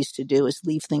companies to do, is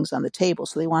leave things on the table.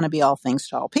 So they want to be all things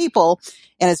to all people.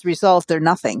 And as a result, they're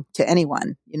nothing to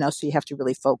anyone, so you have to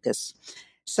really focus.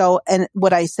 So, and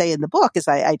what I say in the book is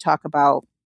I talk about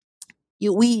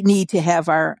we need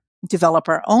to develop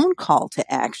our own call to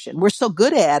action. We're so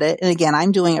good at it. And again,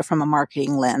 I'm doing it from a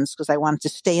marketing lens because I wanted to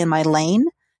stay in my lane,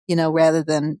 rather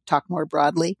than talk more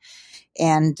broadly.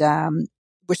 And,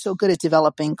 we're so good at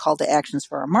developing call to actions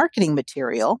for our marketing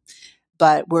material,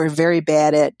 but we're very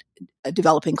bad at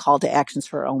developing call to actions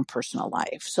for our own personal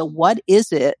life. So what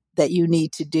is it that you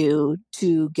need to do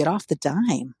to get off the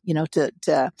dime, to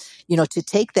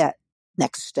take that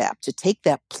next step, to take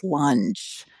that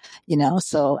plunge,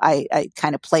 So I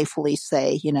kind of playfully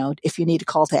say, if you need a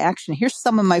call to action, here's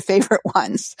some of my favorite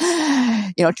ones,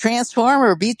 transform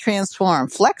or be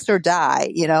transformed, flex or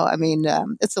die,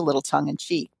 it's a little tongue in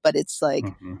cheek, but it's like,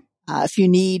 if you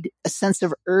need a sense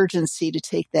of urgency to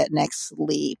take that next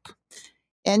leap.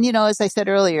 And, as I said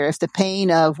earlier, if the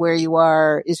pain of where you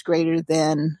are is greater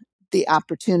than the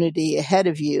opportunity ahead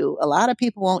of you, a lot of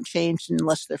people won't change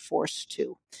unless they're forced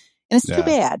to. And it's too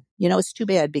bad, it's too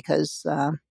bad because,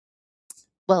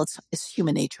 it's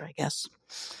human nature, I guess.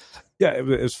 Yeah,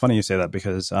 it's funny you say that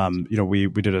because, we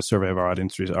did a survey of our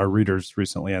audience, our readers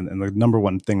recently, and the number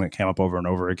one thing that came up over and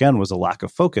over again was a lack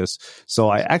of focus. So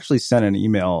I actually sent an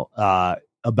email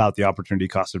about the opportunity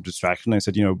cost of distraction. I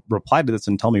said, reply to this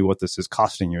and tell me what this is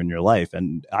costing you in your life.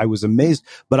 And I was amazed,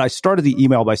 but I started the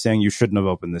email by saying you shouldn't have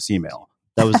opened this email.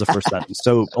 That was the first sentence.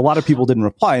 So a lot of people didn't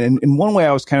reply. And in one way,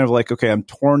 I was kind of like, okay, I'm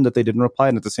torn that they didn't reply.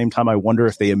 And at the same time, I wonder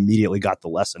if they immediately got the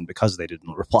lesson because they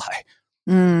didn't reply.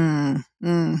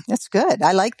 That's good.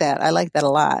 I like that. I like that a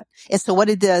lot. And so what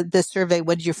did the survey,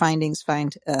 what did your findings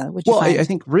find? I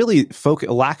think really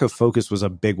a lack of focus was a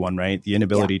big one, right? The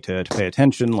inability to pay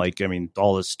attention,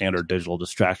 all this standard digital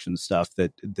distraction stuff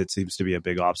that seems to be a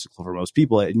big obstacle for most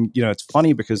people. And, it's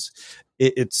funny because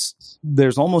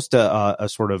there's almost a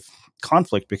sort of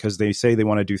conflict because they say they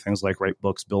want to do things like write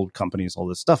books, build companies, all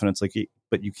this stuff. And it's like,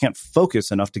 but you can't focus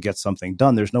enough to get something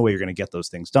done. There's no way you're going to get those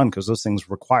things done because those things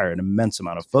require an immense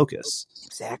amount of focus.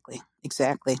 Exactly.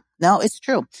 No, it's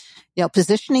true.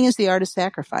 Positioning is the art of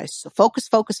sacrifice. So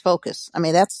focus. I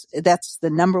mean, that's the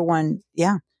number one.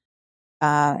 Yeah.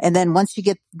 And then once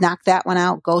you knock that one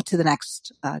out, go to the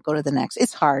next.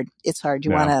 It's hard.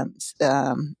 You want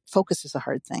to, focus is a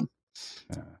hard thing.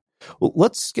 Yeah. Well,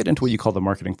 let's get into what you call the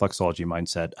marketing flexology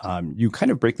mindset. You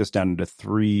kind of break this down into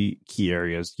three key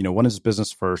areas. One is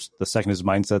business first. The second is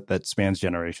mindset that spans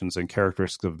generations and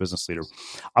characteristics of a business leader.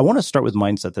 I want to start with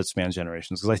mindset that spans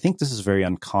generations because I think this is very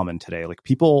uncommon today. Like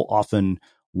people often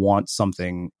want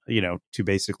something, to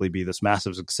basically be this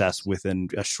massive success within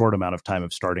a short amount of time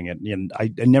of starting it. And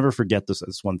I never forget this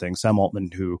one thing. Sam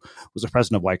Altman, who was the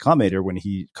president of Y Combinator, when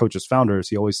he coaches founders,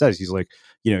 he always says, he's like,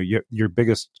 your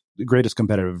greatest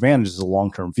competitive advantage is a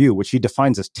long-term view, which he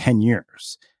defines as 10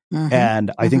 years. Mm-hmm.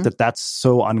 And I think that that's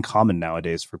so uncommon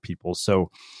nowadays for people.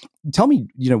 So tell me,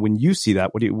 when you see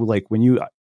that, what do you like when you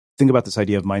think about this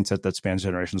idea of mindset that spans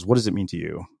generations? What does it mean to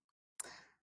you?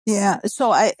 Yeah.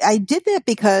 So I did that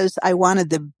because I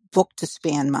wanted the book to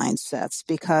span mindsets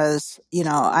because,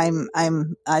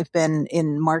 I've been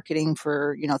in marketing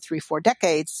for, 3-4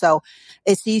 decades. So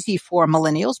it's easy for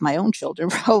millennials, my own children,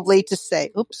 probably to say,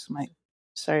 oops,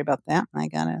 sorry about that. I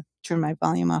got to turn my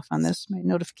volume off on this, my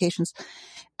notifications.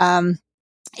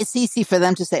 It's easy for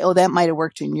them to say, oh, that might have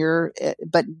worked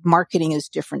but marketing is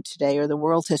different today, or the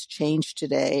world has changed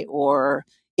today, or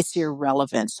it's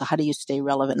irrelevant. So how do you stay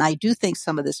relevant? And I do think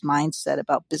some of this mindset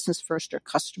about business first or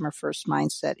customer first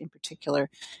mindset in particular,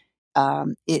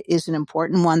 it is an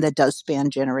important one that does span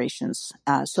generations.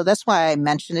 So that's why I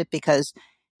mentioned it because,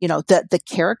 the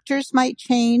characters might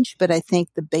change, but I think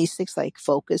the basics like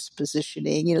focus,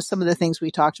 positioning, some of the things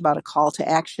we talked about, a call to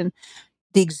action,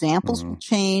 the examples will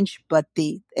change, but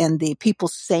the people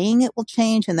saying it will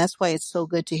change. And that's why it's so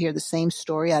good to hear the same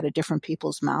story out of different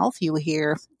people's mouth. You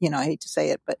hear, I hate to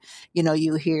say it, but,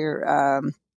 you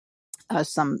hear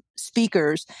some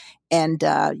speakers and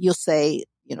you'll say,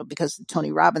 because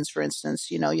Tony Robbins, for instance,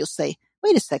 you'll say,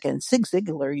 wait a second, Zig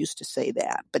Ziglar used to say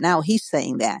that, but now he's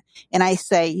saying that. And I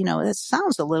say, that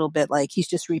sounds a little bit like he's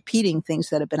just repeating things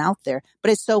that have been out there,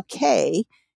 but it's okay.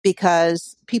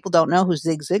 Because people don't know who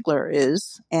Zig Ziglar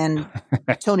is and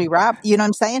Tony Robbins, you know what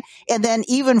I'm saying? And then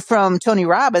even from Tony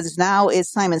Robbins, now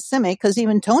it's Simon Sinek because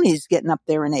even Tony's getting up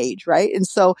there in age, right? And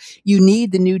so you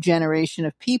need the new generation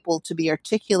of people to be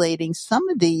articulating some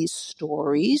of these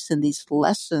stories and these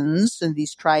lessons and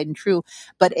these tried and true,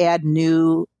 but add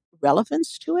new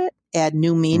relevance to it, add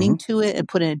new meaning to it, and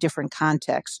put in a different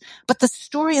context. But the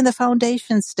story and the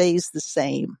foundation stays the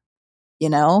same,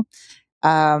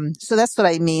 So that's what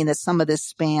I mean, that some of this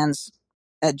spans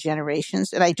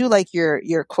generations. And I do like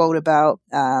your quote about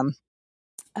the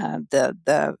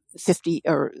 50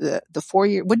 or the 4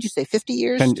 year. What did you say? 50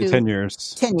 years? 10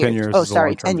 years. 10 years. Oh,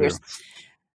 sorry, 10 years.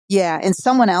 Yeah, and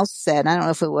someone else said, I don't know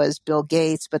if it was Bill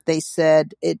Gates, but they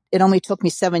said it only took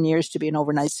me 7 years to be an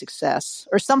overnight success,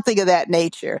 or something of that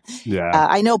nature. Yeah,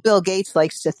 I know Bill Gates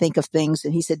likes to think of things,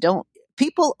 and he said,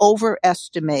 people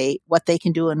overestimate what they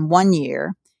can do in 1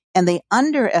 year. And they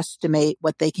underestimate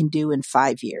what they can do in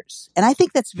 5 years. And I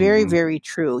think that's very, very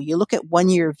true. You look at 1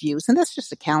 year views, and that's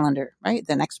just a calendar, right?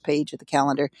 The next page of the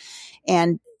calendar.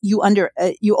 And you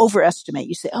overestimate.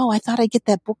 You say, oh, I thought I'd get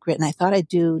that book written. I thought I'd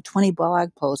do 20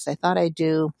 blog posts. I thought I'd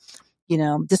do,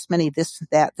 this many, this,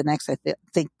 that, the next, I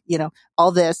think,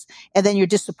 all this. And then you're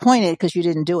disappointed because you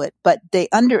didn't do it. But they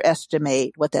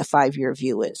underestimate what that 5 year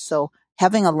view is. So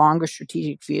having a longer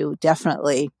strategic view,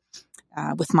 definitely,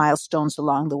 with milestones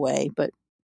along the way, but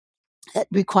it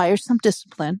requires some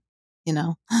discipline,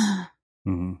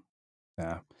 Mm-hmm.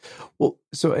 Yeah. Well,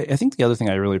 so I think the other thing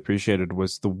I really appreciated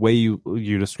was the way you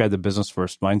described the business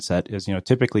first mindset is,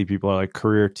 typically people are like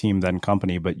career, team, then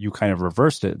company, but you kind of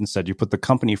reversed it. Instead, you put the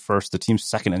company first, the team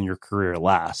second, and your career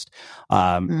last.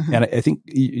 And I think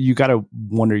you got to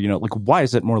wonder, why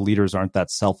is it more leaders aren't that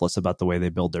selfless about the way they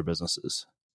build their businesses?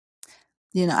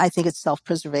 I think it's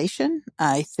self-preservation.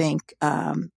 I think,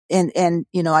 and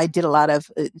I did a lot of,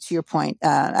 to your point,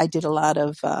 I did a lot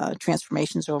of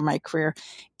transformations over my career,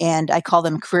 and I call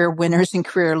them career winners and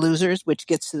career losers, which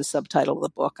gets to the subtitle of the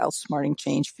book, Outsmarting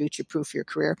Change, Future-Proof Your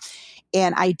Career.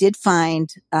 And I did find,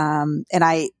 and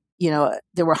I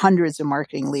there were hundreds of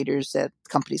marketing leaders at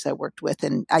companies I worked with,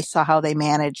 and I saw how they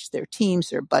managed their teams,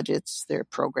 their budgets, their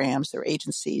programs, their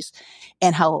agencies,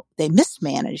 and how they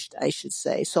mismanaged, I should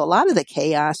say. So a lot of the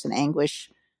chaos and anguish,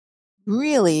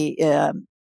 really, a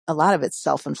lot of it's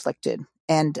self-inflicted.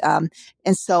 And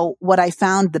so what I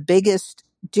found the biggest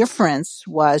difference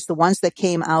was the ones that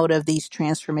came out of these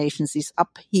transformations, these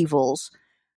upheavals,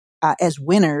 as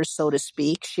winners, so to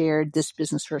speak, shared this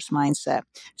business first mindset.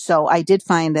 So I did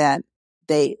find that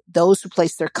those who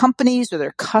place their companies or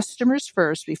their customers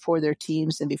first before their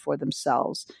teams and before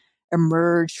themselves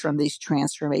emerged from these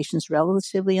transformations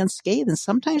relatively unscathed. And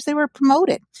sometimes they were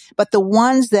promoted. But the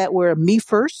ones that were me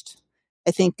first,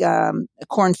 I think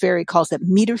Korn Ferry calls it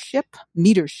metership.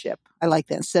 I like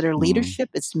that. Instead of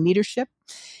leadership, it's metership.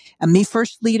 And me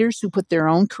first leaders who put their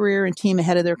own career and team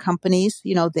ahead of their companies,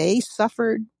 they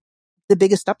suffered the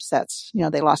biggest upsets.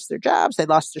 They lost their jobs, they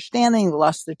lost their standing, they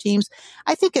lost their teams.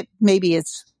 I think maybe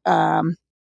it's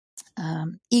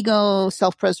ego,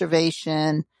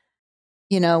 self-preservation.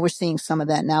 We're seeing some of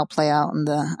that now play out on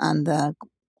the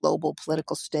global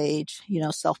political stage.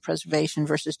 Self-preservation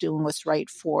versus doing what's right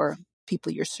for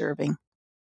people you're serving.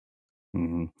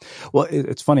 Mm-hmm. Well,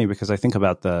 it's funny because I think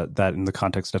about that in the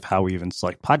context of how we even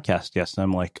select podcast guests. And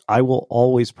I'm like, I will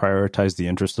always prioritize the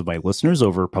interest of my listeners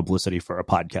over publicity for a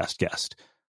podcast guest.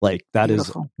 Like that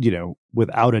Beautiful. Is,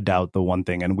 without a doubt, the one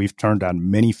thing. And we've turned down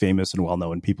many famous and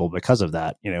well-known people because of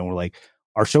that. We're like,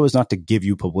 our show is not to give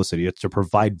you publicity. It's to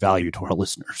provide value to our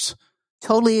listeners.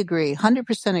 Totally agree.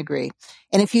 100% agree.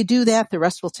 And if you do that, the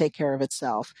rest will take care of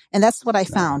itself. And that's what I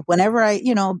found. Whenever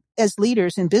as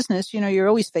leaders in business, you're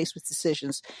always faced with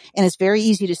decisions. And it's very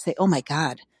easy to say, oh my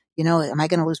God, am I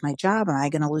going to lose my job? Am I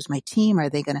going to lose my team? Are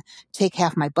they going to take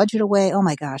half my budget away? Oh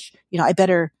my gosh, I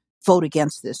better vote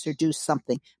against this or do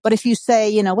something. But if you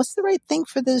say, what's the right thing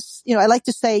for this? I like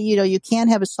to say, you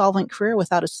can't have a solvent career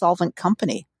without a solvent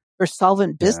company or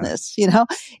solvent business, and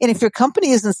if your company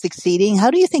isn't succeeding,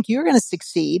 how do you think you're going to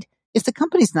succeed if the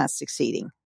company's not succeeding?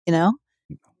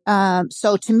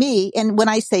 So to me, and when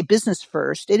I say business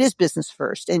first, it is business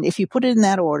first. And if you put it in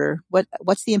that order,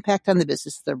 what's the impact on the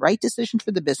business? The right decision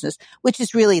for the business, which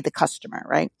is really the customer,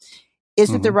 right?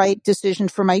 Is it the right decision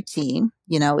for my team?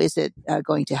 Is it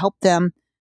going to help them,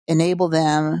 enable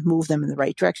them, move them in the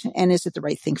right direction? And is it the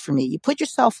right thing for me? You put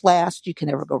yourself last, you can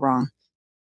never go wrong.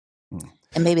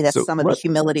 And maybe that's some of the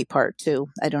humility part too.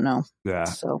 I don't know. Yeah.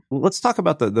 So let's talk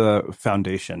about the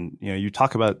foundation. You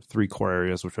talk about 3 core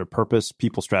areas, which are purpose,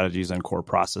 people strategies, and core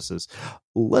processes.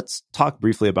 Let's talk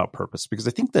briefly about purpose, because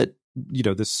I think that,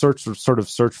 this search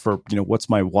for, what's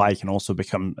my why can also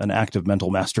become an act of mental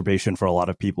masturbation for a lot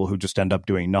of people who just end up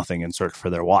doing nothing in search for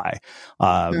their why.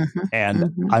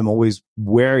 I'm always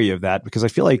wary of that because I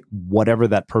feel like whatever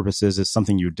that purpose is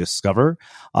something you discover.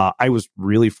 I was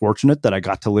really fortunate that I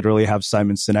got to literally have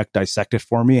Simon Sinek dissect it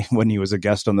for me when he was a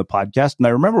guest on the podcast. And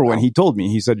I remember when he told me,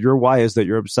 he said, your why is that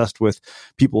you're obsessed with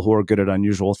people who are good at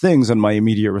unusual things. And my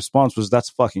immediate response was, that's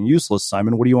fucking useless,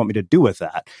 Simon. What do you want me to do with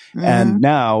that? And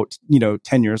now,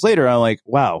 10 years later, I'm like,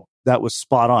 wow, that was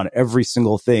spot on. Every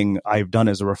single thing I've done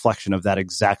is a reflection of that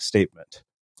exact statement.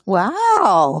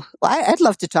 Wow. Well, I'd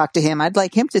love to talk to him. I'd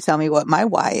like him to tell me what my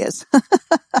why is.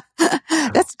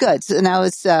 That's good. So now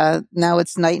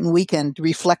it's night and weekend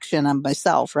reflection on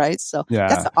myself, right? So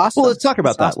that's awesome. Well, let's talk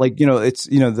about that. Awesome. Like, it's,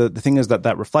 the thing is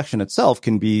that reflection itself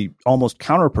can be almost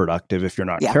counterproductive if you're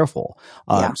not careful.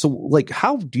 So like,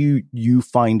 how do you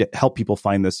help people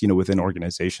find this, within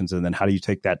organizations? And then how do you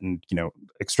take that and,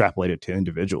 extrapolate it to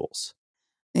individuals?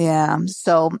 Yeah.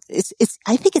 So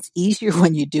I think it's easier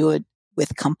when you do it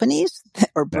with companies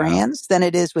or brands than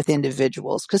it is with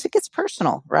individuals, because it gets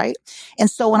personal, right? And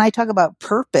so when I talk about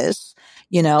purpose,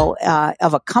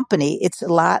 of a company, it's a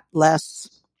lot less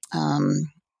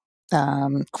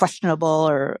questionable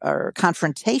or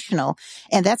confrontational.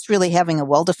 And that's really having a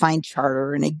well-defined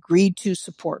charter and agreed to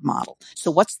support model.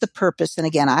 So what's the purpose? And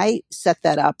again, I set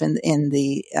that up in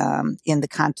the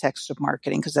context of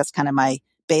marketing, because that's kind of my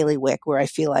bailiwick, where I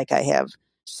feel like I have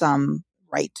some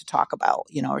right to talk about,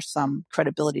 or some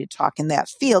credibility to talk in that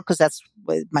field, because that's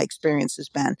what my experience has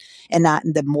been, and not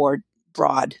in the more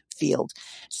broad field.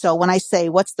 So when I say,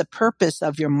 what's the purpose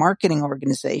of your marketing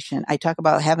organization? I talk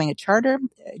about having a charter,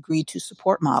 agreed to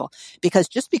support model, because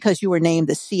just because you were named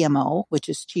the CMO, which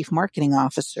is Chief Marketing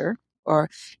Officer, or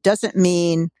doesn't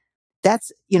mean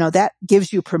that's, that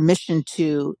gives you permission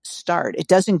to start. It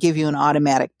doesn't give you an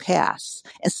automatic pass.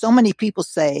 And so many people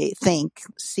think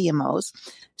CMOs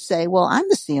say, well, I'm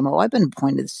the CMO. I've been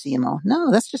appointed the CMO.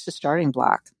 No, that's just a starting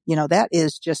block. That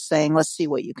is just saying, let's see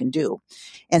what you can do.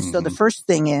 And so the first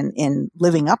thing in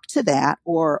living up to that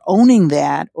or owning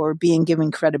that or being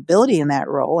given credibility in that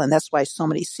role, and that's why so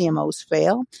many CMOs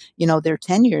fail, their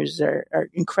tenures are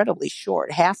incredibly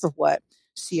short, half of what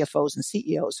CFOs and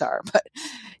CEOs are, but,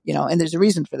 and there's a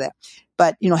reason for that.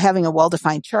 But, having a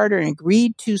well-defined charter and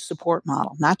agreed to support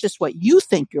model, not just what you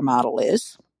think your model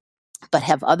is, but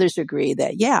have others agree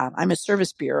that, yeah, I'm a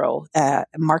service bureau, a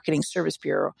marketing service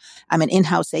bureau. I'm an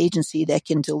in-house agency that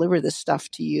can deliver this stuff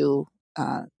to you,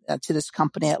 to this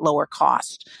company at lower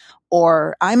cost.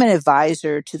 Or I'm an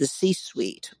advisor to the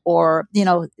C-suite, or,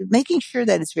 making sure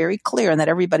that it's very clear and that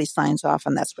everybody signs off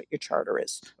and that's what your charter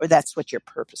is, or that's what your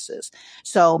purpose is.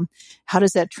 So how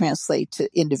does that translate to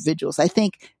individuals? I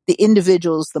think the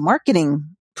individuals, the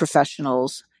marketing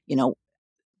professionals,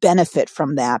 benefit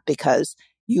from that because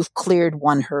you've cleared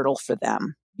one hurdle for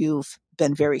them. You've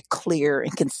been very clear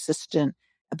and consistent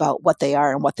about what they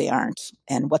are and what they aren't,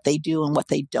 and what they do and what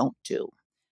they don't do.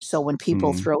 So when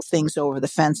people throw things over the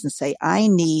fence and say, I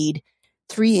need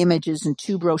 3 images and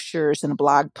 2 brochures and a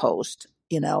blog post,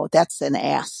 that's an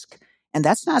ask. And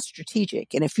that's not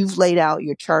strategic. And if you've laid out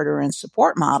your charter and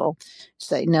support model,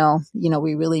 say, no,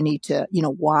 we really need to,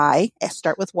 why?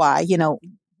 Start with why.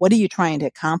 What are you trying to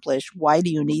accomplish? Why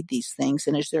do you need these things?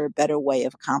 And is there a better way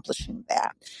of accomplishing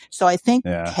that? So I think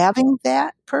having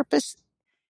that purpose,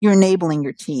 you're enabling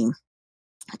your team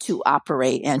to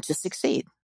operate and to succeed.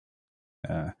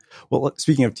 Well,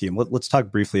 speaking of team, let's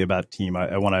talk briefly about team. We're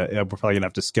probably going to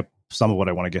have to skip some of what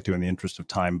I want to get to in the interest of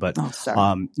time. But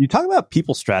you talk about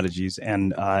people strategies.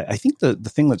 And I think the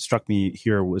thing that struck me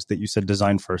here was that you said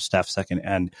design first, staff second.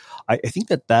 And I think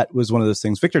that was one of those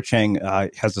things. Victor Chang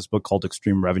has this book called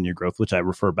Extreme Revenue Growth, which I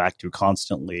refer back to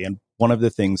constantly. And one of the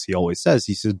things he always says,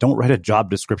 he says, don't write a job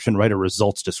description, write a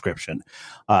results description,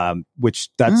 which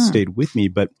that stayed with me.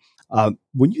 But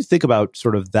when you think about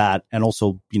sort of that and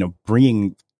also,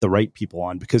 bringing the right people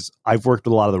on, because I've worked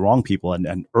with a lot of the wrong people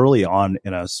and early on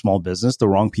in a small business, the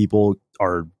wrong people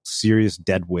are serious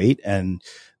dead weight and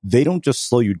they don't just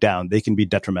slow you down. They can be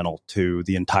detrimental to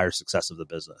the entire success of the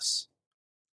business.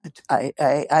 I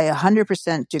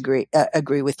 100%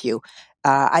 agree with you.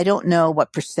 I don't know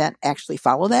what percent actually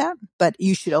follow that, but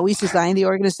you should always design the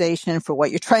organization for what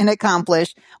you're trying to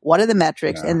accomplish. What are the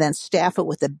metrics? And then staff it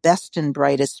with the best and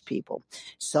brightest people.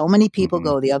 So many people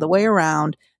go the other way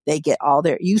around. They get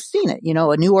you've seen it,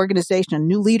 a new organization, a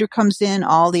new leader comes in,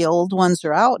 all the old ones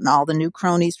are out and all the new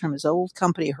cronies from his old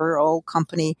company, her old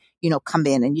company, come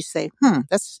in and you say,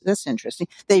 that's interesting.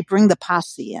 They bring the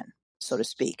posse in, so to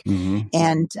speak.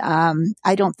 And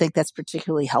I don't think that's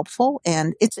particularly helpful.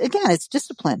 And it's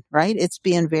discipline, right? It's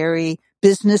being very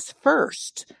business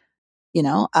first,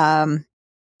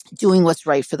 doing what's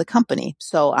right for the company.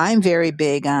 So I'm very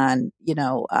big on,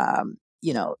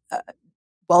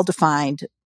 well-defined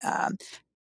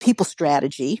people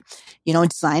strategy,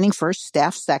 designing first,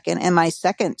 staff second. And my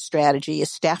second strategy is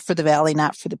staff for the valley,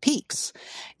 not for the peaks.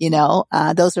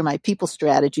 Those are my people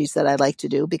strategies that I like to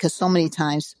do because so many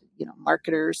times,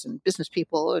 marketers and business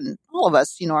people and all of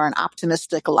us, are an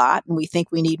optimistic a lot. And we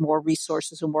think we need more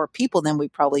resources and more people than we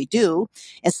probably do.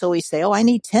 And so we say, I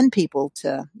need 10 people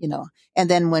to, and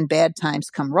then when bad times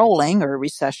come rolling or a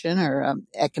recession or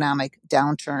economic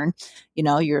downturn,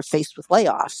 you're faced with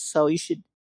layoffs. So you should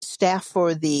staff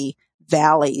for the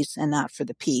valleys and not for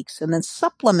the peaks, and then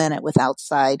supplement it with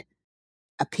outside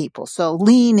people. So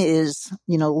lean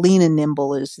and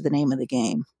nimble is the name of the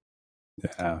game.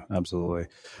 Yeah, absolutely.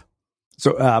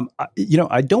 So,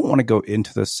 I don't want to go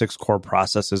into the 6 core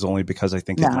processes only because I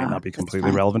think it might not be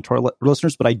completely relevant to our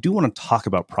listeners, but I do want to talk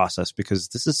about process because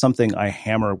this is something I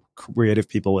hammer creative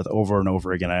people with over and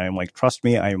over again. I am like, trust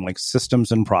me, I am like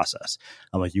systems and process.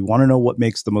 I'm like, you want to know what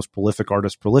makes the most prolific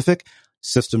artist prolific?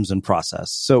 Systems and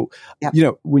process. So,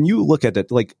 when you look at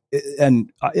it,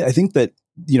 and I think that,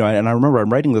 and I remember I'm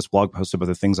writing this blog post about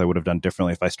the things I would have done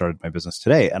differently if I started my business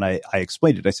today. And I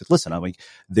explained it. I said, listen, I'm like,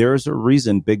 there's a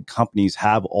reason big companies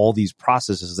have all these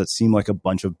processes that seem like a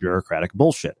bunch of bureaucratic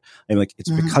bullshit. I'm like,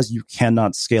 it's because you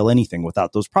cannot scale anything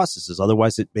without those processes.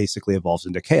 Otherwise, it basically evolves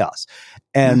into chaos.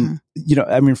 And,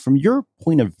 from your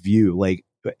point of view,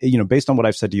 based on what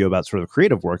I've said to you about sort of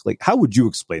creative work, how would you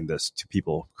explain this to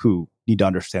people who need to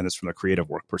understand this from a creative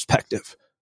work perspective?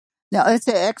 No, that's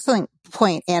an excellent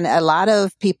point. And a lot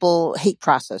of people hate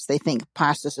process. They think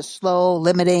process is slow,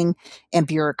 limiting, and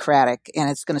bureaucratic, and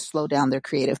it's going to slow down their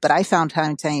creative. But I found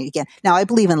time and time again. Now, I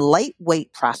believe in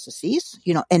lightweight processes,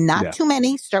 and not too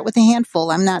many. Start with a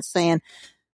handful. I'm not saying,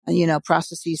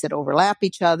 processes that overlap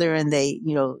each other and they,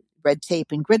 red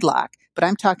tape and gridlock. But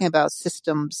I'm talking about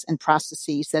systems and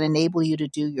processes that enable you to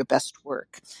do your best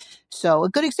work. So a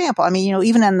good example,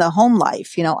 even in the home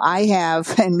life, I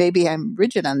have, and maybe I'm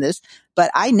rigid on this,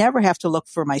 but I never have to look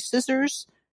for my scissors,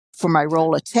 for my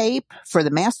roll of tape, for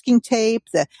the masking tape.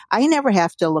 I never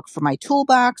have to look for my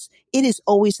toolbox. It is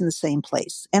always in the same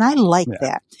place. And I like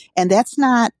that. And that's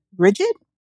not rigid.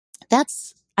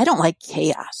 I don't like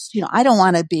chaos. I don't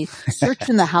want to be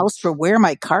searching the house for where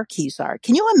my car keys are.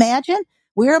 Can you imagine?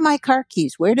 Where are my car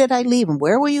keys? Where did I leave them?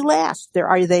 Where were you last?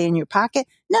 Are they in your pocket?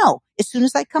 No. As soon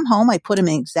as I come home, I put them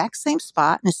in the exact same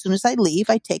spot. And as soon as I leave,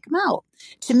 I take them out.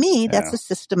 To me, that's a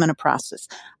system and a process.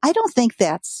 I don't think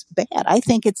that's bad. I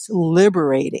think it's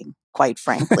liberating, quite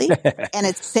frankly. And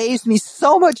it saves me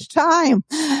so much time,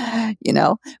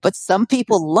 but some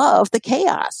people love the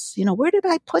chaos. Where did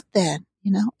I put that?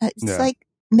 It's like,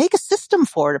 make a system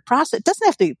for it, a process. It doesn't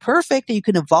have to be perfect. You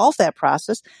can evolve that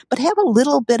process, but have a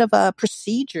little bit of a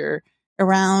procedure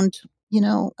around,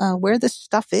 where this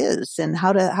stuff is and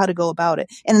how to go about it.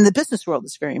 And in the business world,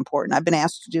 it's very important. I've been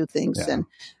asked to do things and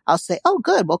I'll say, oh,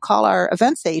 good. We'll call our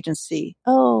events agency.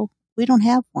 Oh, we don't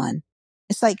have one.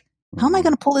 It's like, how am I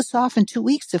going to pull this off in 2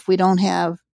 weeks if we don't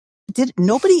have, did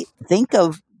nobody think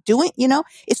of doing,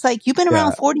 it's like you've been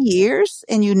around 40 years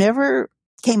and you never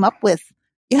came up with,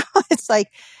 it's like,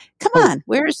 come on,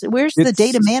 where's the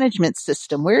data management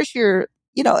system? Where's your,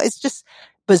 it's just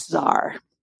bizarre.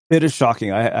 It is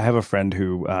shocking. I have a friend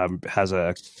who has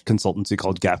a consultancy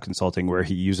called Gap Consulting where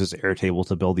he uses Airtable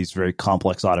to build these very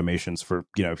complex automations for,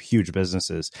 huge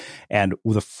businesses. And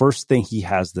the first thing he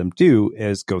has them do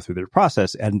is go through their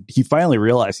process. And he finally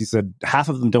realized, he said, half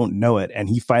of them don't know it. And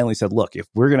he finally said, look, if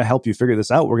we're going to help you figure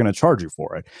this out, we're going to charge you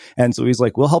for it. And so he's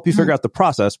like, we'll help you figure out the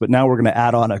process, but now we're going to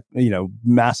add on a,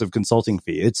 massive consulting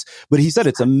fee. But he said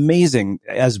it's amazing,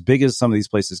 as big as some of these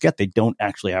places get, they don't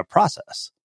actually have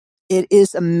process. It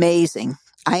is amazing.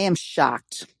 I am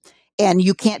shocked. And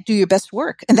you can't do your best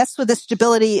work. And that's with the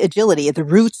stability, agility, the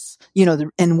roots,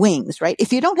 and wings, right?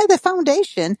 If you don't have the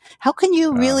foundation, how can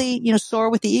you really, soar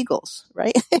with the eagles,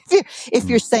 right? if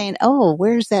you're saying, oh,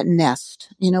 where's that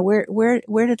nest?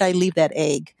 Where did I leave that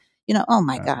egg? Oh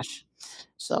my gosh.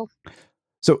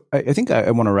 So I think I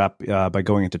want to wrap by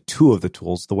going into two of the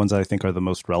tools, the ones that I think are the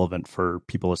most relevant for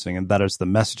people listening, and that is the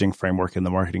messaging framework and the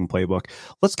marketing playbook.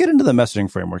 Let's get into the messaging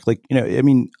framework.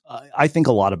 I think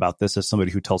a lot about this as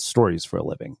somebody who tells stories for a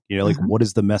living. What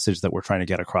is the message that we're trying to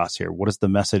get across here? What is the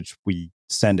message we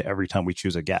send every time we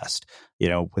choose a guest?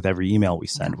 With every email we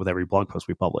send, with every blog post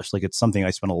we publish. It's something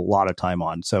I spend a lot of time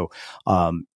on. So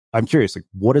I'm curious,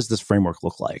 what does this framework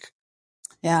look like?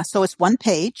 Yeah, so it's one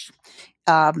page.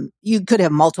 You could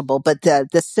have multiple, but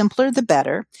the simpler, the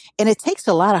better. And it takes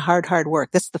a lot of hard work.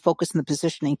 That's the focus and the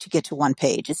positioning to get to one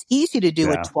page. It's easy to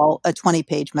do a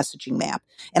 20-page messaging map.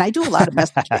 And I do a lot of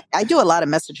messaging. I do a lot of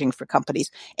messaging for companies.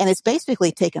 And it's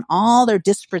basically taking all their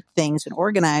disparate things and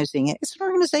organizing it. It's an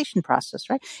organization process,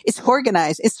 right? It's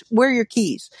organized. It's where are your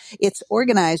keys? It's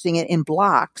organizing it in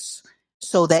blocks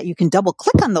so that you can double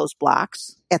click on those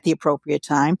blocks at the appropriate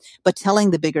time, but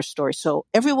telling the bigger story. So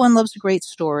everyone loves a great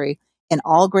story. And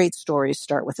all great stories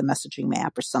start with a messaging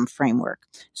map or some framework.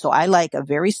 So I like a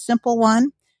very simple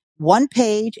one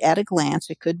page at a glance.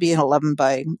 It could be an 11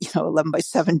 by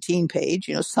 17 page.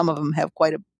 Some of them have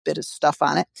quite a bit of stuff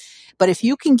on it. But if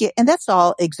you can and that's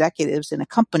all executives in a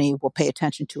company will pay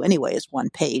attention to anyway, is one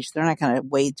page. They're not going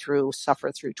to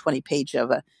suffer through 20 page of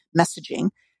a messaging.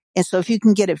 And so if you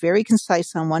can get it very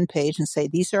concise on one page and say,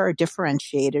 these are our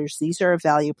differentiators, these are our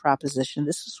value proposition,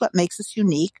 this is what makes us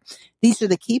unique, these are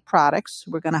the key products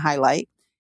we're going to highlight,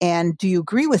 and do you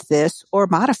agree with this or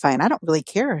modify? And I don't really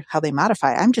care how they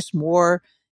modify. I'm just more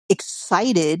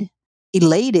elated,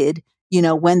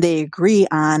 when they agree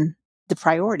on the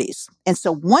priorities. And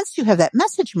so once you have that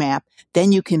message map,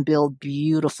 then you can build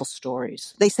beautiful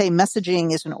stories. They say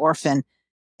messaging is an orphan,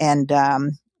 and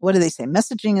what do they say?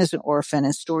 Messaging is an orphan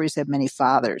and stories have many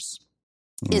fathers.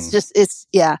 And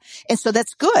so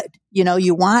that's good.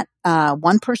 You want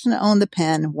one person to own the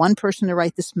pen, one person to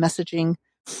write this messaging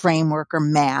framework or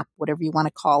map, whatever you want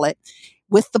to call it,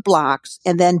 with the blocks,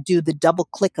 and then do the double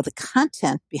click of the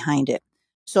content behind it.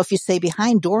 So if you say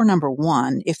behind door number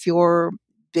 1, if your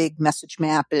big message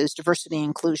map is diversity and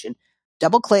inclusion,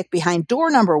 double click behind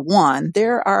door number 1.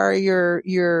 There are your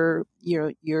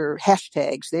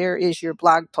hashtags. There is your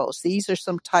blog post. These are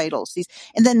some titles.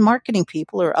 And then marketing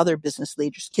people or other business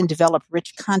leaders can develop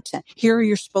rich content. Here are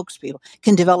your spokespeople,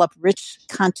 can develop rich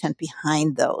content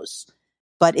behind those.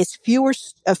 But it's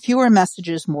fewer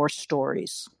messages, more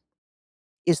stories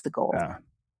is the goal. Yeah.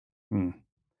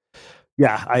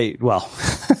 Yeah, well,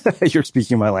 you're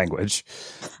speaking my language.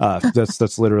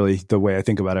 That's literally the way I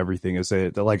think about everything. Is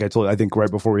like I think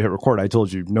right before we hit record, I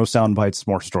told you no sound bites,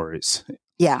 more stories.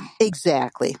 Yeah,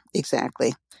 exactly.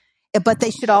 But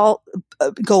they should all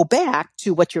go back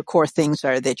to what your core things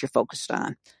are that you're focused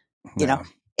on. You know,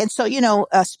 and so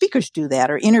speakers do that,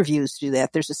 or interviews do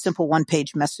that. There's a simple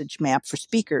 1-page message map for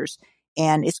speakers,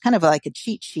 and it's kind of like a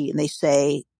cheat sheet. And they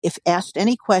say, if asked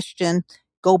any question,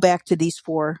 go back to these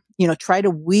 4, try to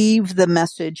weave the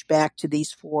message back to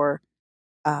these 4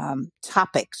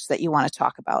 topics that you want to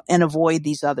talk about, and avoid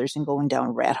these others and going down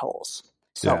rat holes.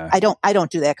 So I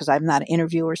don't do that because I'm not an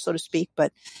interviewer, so to speak,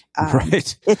 but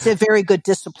right. It's a very good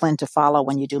discipline to follow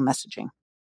when you do messaging.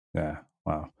 Yeah.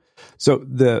 Wow. So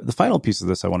the final piece of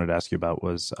this I wanted to ask you about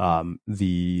was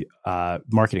the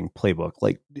marketing playbook.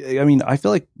 Like, I mean, I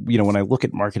feel like, when I look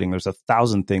at marketing, there's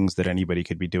 1,000 things that anybody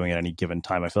could be doing at any given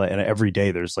time. I feel like, and every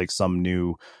day there's like some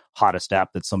new hottest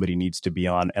app that somebody needs to be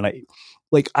on. And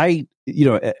I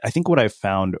think what I've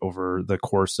found over the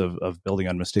course of building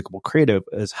Unmistakable Creative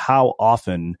is how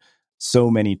often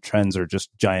so many trends are just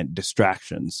giant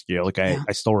distractions.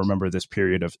 I still remember this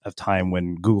period of time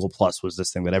when Google Plus was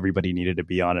this thing that everybody needed to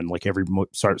be on, and like every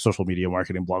social media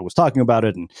marketing blog was talking about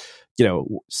it. And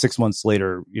 6 months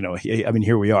later,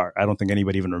 here we are. I don't think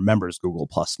anybody even remembers Google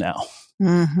Plus now.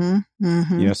 Mm-hmm,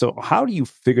 mm-hmm. So how do you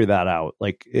figure that out?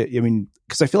 Like,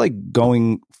 because I feel like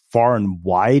going far and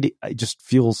wide, it just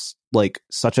feels like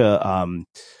such a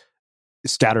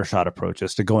scattershot approach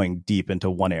as to going deep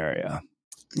into one area.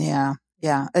 Yeah,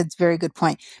 it's a very good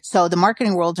point. So the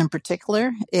marketing world in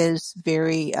particular is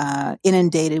very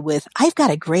inundated with, I've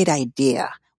got a great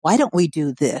idea. Why don't we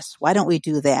do this? Why don't we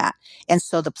do that? And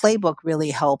so the playbook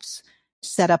really helps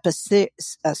set up a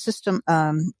system.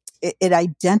 It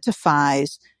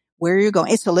identifies where you're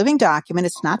going. It's a living document.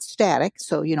 It's not static.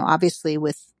 So, obviously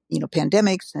with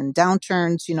pandemics and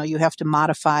downturns, you have to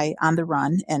modify on the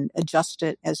run and adjust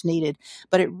it as needed.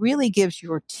 But it really gives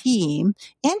your team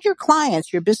and your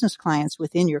clients, your business clients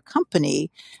within your company,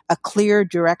 a clear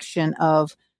direction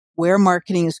of where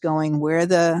marketing is going, where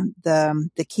the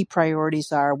key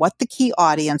priorities are, what the key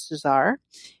audiences are.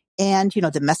 And,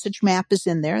 the message map is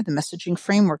in there. The messaging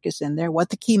framework is in there. What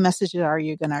the key messages are,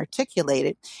 you're going to articulate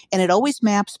it. And it always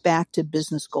maps back to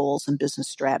business goals and business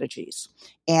strategies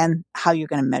and how you're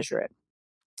going to measure it.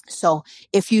 So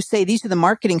if you say these are the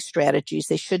marketing strategies,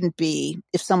 they shouldn't be,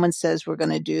 if someone says we're going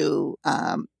to do,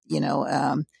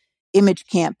 image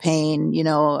campaign,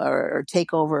 or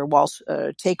take over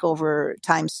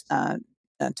Times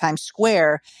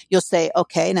Square, you'll say,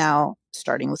 okay, now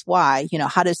starting with why,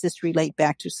 how does this relate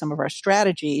back to some of our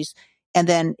strategies? And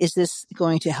then is this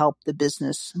going to help the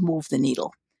business move the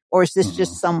needle? Or is this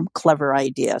just some clever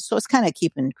idea? So it's kind of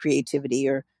keeping creativity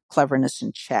or cleverness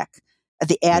in check.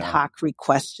 The ad hoc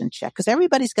request in check, because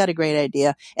everybody's got a great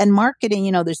idea. And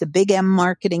marketing, there's a big M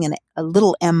marketing and a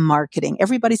little M marketing.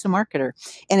 Everybody's a marketer,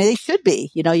 and they should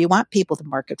be. You want people to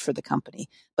market for the company,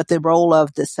 but the role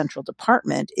of the central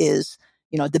department is,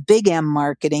 the big M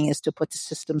marketing is to put the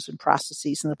systems and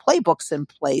processes and the playbooks in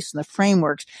place and the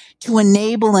frameworks to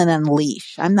enable and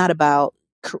unleash. I'm not about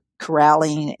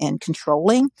corralling and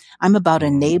controlling. I'm about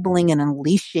enabling and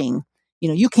unleashing.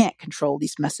 You can't control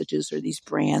these messages or these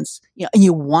brands, and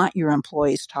you want your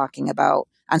employees talking about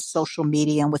on social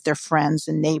media and with their friends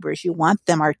and neighbors. You want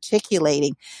them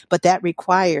articulating, but that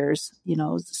requires,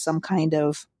 some kind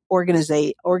of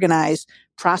organized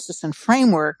process and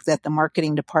framework that the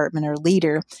marketing department or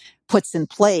leader puts in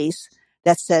place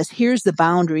that says, here's the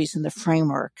boundaries and the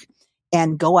framework,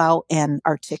 and go out and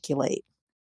articulate.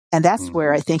 And that's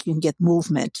where I think you can get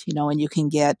movement, and you can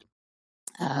get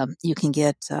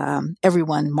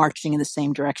everyone marching in the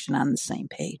same direction on the same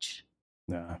page.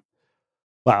 Yeah.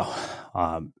 Wow.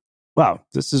 Wow.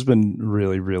 This has been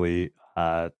really, really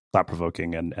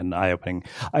thought-provoking and eye-opening.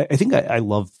 I think I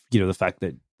love, the fact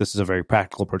that this is a very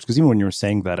practical approach. Because even when you were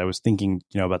saying that, I was thinking,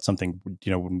 about something,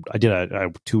 when I did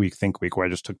a 2-week think week where I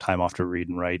just took time off to read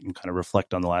and write and kind of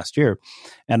reflect on the last year.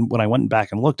 And when I went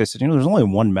back and looked, I said, there's only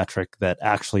one metric that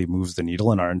actually moves the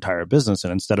needle in our entire business.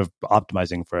 And instead of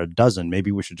optimizing for a dozen,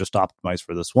 maybe we should just optimize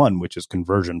for this one, which is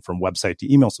conversion from website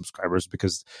to email subscribers,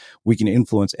 because we can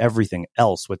influence everything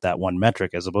else with that one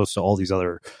metric, as opposed to all these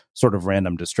other sort of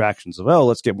random distractions of,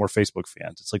 let's get more Facebook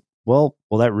fans. It's like, well,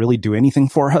 will that really do anything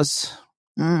for us?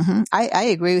 Mm-hmm. I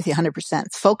agree with you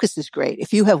 100%. Focus is great.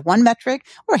 If you have one metric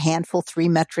or a handful, 3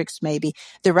 metrics, maybe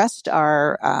the rest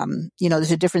are,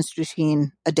 there's a difference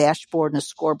between a dashboard and a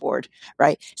scoreboard,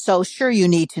 right? So sure, you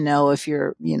need to know if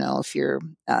your views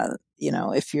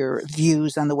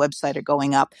on the website are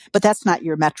going up, but that's not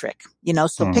your metric,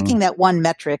 so picking that one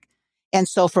metric. And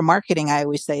so for marketing, I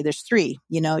always say there's 3,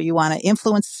 you want to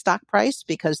influence the stock price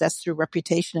because that's through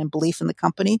reputation and belief in the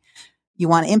company. You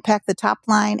want to impact the top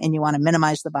line and you want to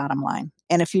minimize the bottom line.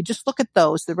 And if you just look at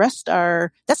those, the rest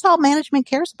that's all management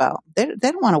cares about. They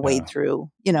don't want to wade through,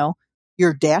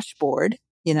 your dashboard,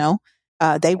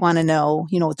 they want to know,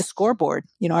 the scoreboard,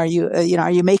 are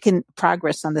you making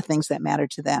progress on the things that matter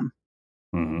to them?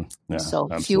 Mm-hmm. Yeah, so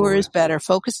absolutely. Fewer is better.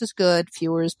 Focus is good.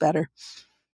 Fewer is better.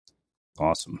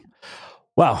 Awesome.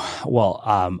 Wow. Well,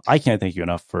 I can't thank you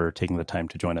enough for taking the time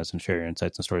to join us and share your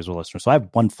insights and stories with listeners. So I have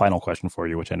one final question for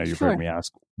you, which I know you've heard me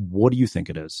ask. What do you think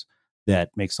it is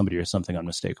that makes somebody or something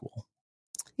unmistakable?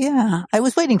 Yeah, I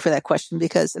was waiting for that question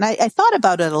and I thought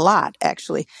about it a lot,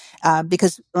 actually,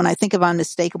 because when I think of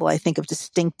unmistakable, I think of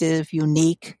distinctive,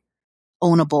 unique,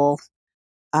 ownable.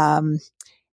 And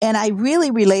I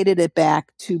really related it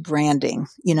back to branding.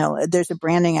 There's a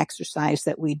branding exercise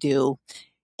that we do.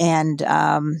 And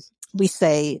we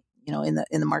say, in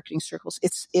the marketing circles,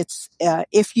 it's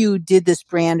if you did this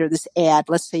brand or this ad,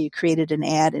 let's say you created an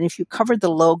ad, and if you covered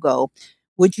the logo,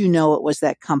 would you know it was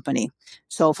that company?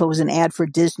 So if it was an ad for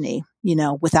Disney,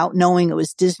 without knowing it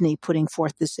was Disney putting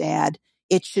forth this ad,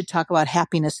 it should talk about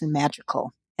happiness and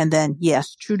magical. And then,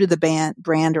 yes, true to the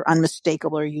brand or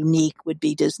unmistakable or unique would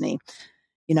be Disney.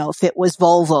 If it was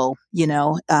Volvo,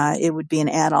 it would be an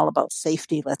ad all about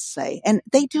safety, let's say. And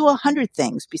they do 100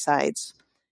 things besides,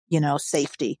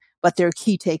 safety. But their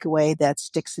key takeaway that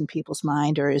sticks in people's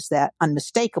mind or is that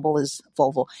unmistakable is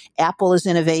Volvo. Apple is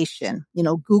innovation.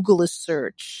 Google is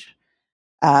search.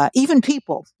 Even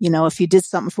people, if you did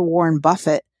something for Warren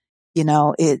Buffett,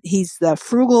 he's the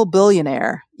frugal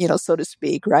billionaire, so to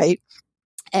speak, right?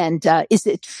 And is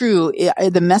it true? Are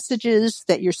the messages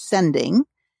that you're sending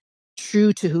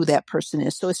true to who that person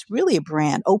is? So it's really a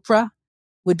brand. Oprah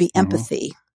would be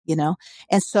empathy,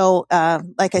 And so,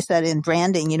 like I said, in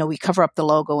branding, we cover up the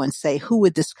logo and say, who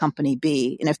would this company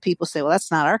be? And if people say, well, that's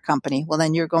not our company, well,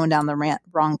 then you're going down the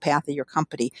wrong path of your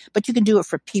company. But you can do it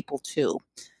for people too.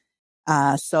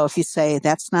 So if you say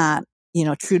that's not,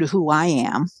 true to who I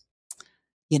am,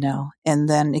 and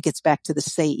then it gets back to the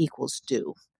say equals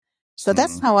do. So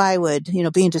that's how I would,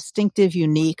 being distinctive,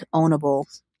 unique, ownable,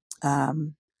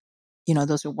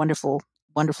 those are wonderful,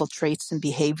 wonderful traits and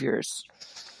behaviors.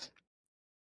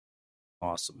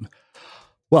 Awesome.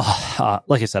 Well,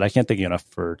 like I said, I can't thank you enough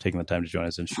for taking the time to join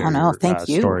us and share your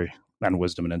story and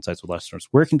wisdom and insights with listeners.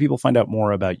 Where can people find out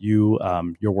more about you,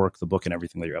 your work, the book, and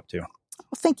everything that you're up to? Well,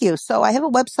 thank you. So I have a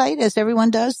website, as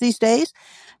everyone does these days,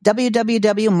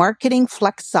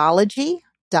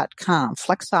 www.marketingflexology.com.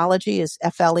 Flexology is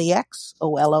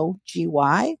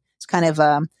Flexology. It's kind of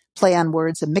a play on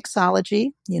words, a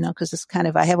mixology, because it's kind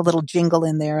of, I have a little jingle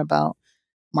in there about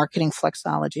marketing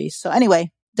flexology. So anyway,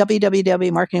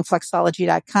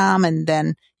 www.marketingflexology.com, and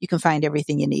then you can find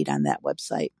everything you need on that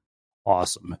website.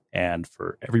 Awesome. And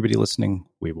for everybody listening,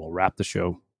 we will wrap the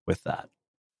show with that.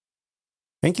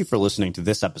 Thank you for listening to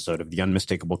this episode of the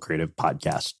Unmistakable Creative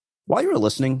Podcast. While you were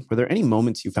listening, were there any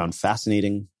moments you found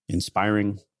fascinating,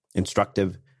 inspiring,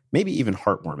 instructive, maybe even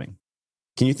heartwarming?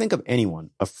 Can you think of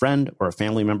anyone, a friend or a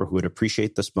family member who would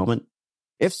appreciate this moment?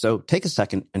 If so, take a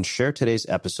second and share today's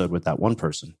episode with that one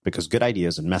person, because good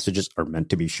ideas and messages are meant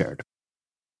to be shared.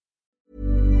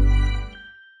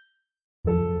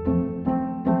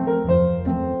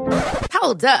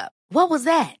 Hold up. What was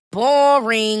that?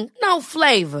 Boring. No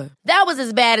flavor. That was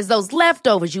as bad as those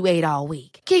leftovers you ate all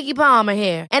week. Keke Palmer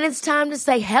here. And it's time to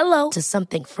say hello to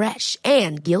something fresh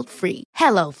and guilt-free.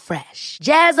 Hello Fresh.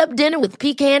 Jazz up dinner with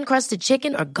pecan-crusted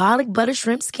chicken or garlic butter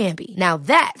shrimp scampi. Now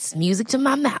that's music to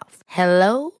my mouth.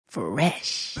 Hello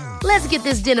Fresh. Let's get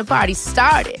this dinner party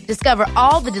started. Discover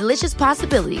all the delicious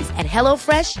possibilities at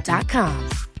HelloFresh.com.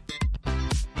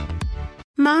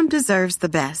 Mom deserves the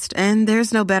best, and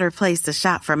there's no better place to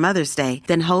shop for Mother's Day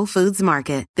than Whole Foods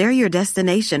Market. They're your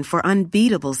destination for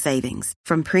unbeatable savings,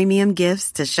 from premium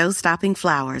gifts to show-stopping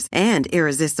flowers and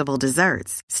irresistible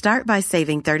desserts. Start by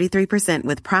saving 33%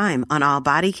 with Prime on all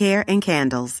body care and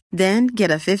candles. Then get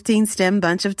a 15-stem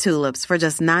bunch of tulips for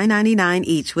just $9.99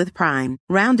 each with Prime.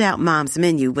 Round out Mom's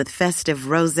menu with festive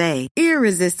rosé,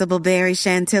 irresistible berry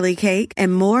chantilly cake,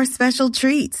 and more special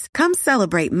treats. Come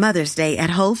celebrate Mother's Day at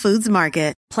Whole Foods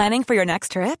Market. Planning for your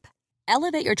next trip?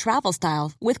 Elevate your travel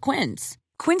style with Quince.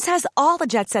 Quince has all the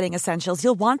jet-setting essentials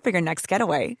you'll want for your next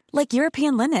getaway, like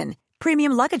European linen,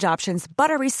 premium luggage options,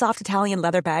 buttery soft Italian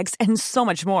leather bags, and so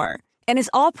much more. And is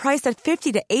all priced at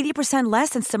 50 to 80%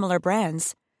 less than similar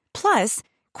brands. Plus,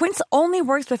 Quince only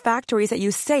works with factories that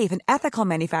use safe and ethical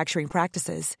manufacturing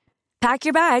practices. Pack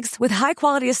your bags with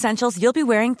high-quality essentials you'll be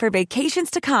wearing for vacations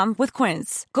to come with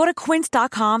Quince. Go to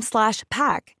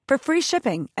quince.com/pack for free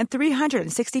shipping and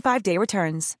 365-day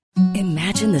returns.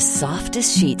 Imagine the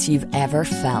softest sheets you've ever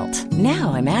felt.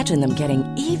 Now imagine them getting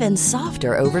even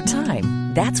softer over time.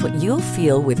 That's what you'll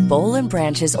feel with Boll &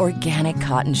 Branch's organic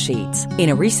cotton sheets. In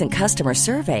a recent customer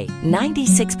survey,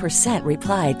 96%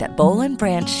 replied that Boll &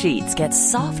 Branch sheets get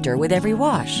softer with every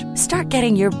wash. Start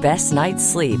getting your best night's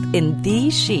sleep in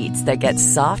these sheets that get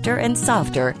softer and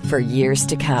softer for years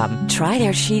to come. Try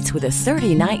their sheets with a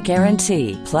 30-night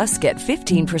guarantee. Plus, get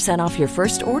 15% off your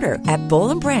first order at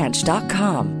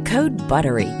bollandbranch.com. Code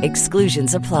BUTTERY.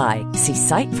 Exclusions apply. See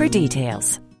site for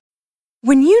details.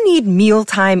 When you need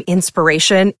mealtime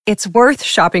inspiration, it's worth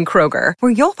shopping Kroger,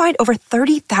 where you'll find over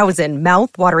 30,000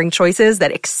 mouth-watering choices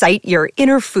that excite your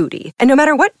inner foodie. And no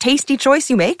matter what tasty choice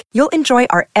you make, you'll enjoy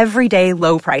our everyday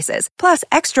low prices, plus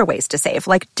extra ways to save,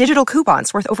 like digital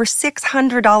coupons worth over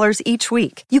 $600 each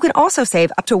week. You can also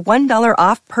save up to $1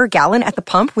 off per gallon at the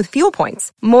pump with fuel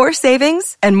points. More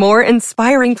savings and more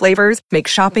inspiring flavors make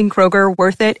shopping Kroger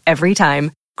worth it every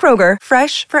time. Kroger,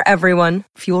 fresh for everyone.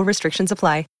 Fuel restrictions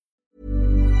apply.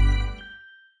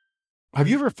 Have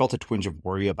you ever felt a twinge of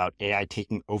worry about AI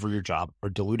taking over your job or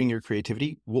diluting your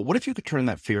creativity? Well, what if you could turn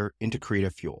that fear into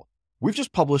creative fuel? We've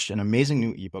just published an amazing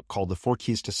new ebook called The 4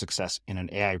 Keys to Success in an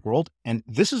AI World, and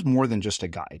this is more than just a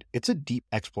guide. It's a deep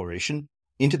exploration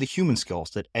into the human skills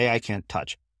that AI can't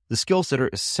touch, the skills that are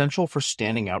essential for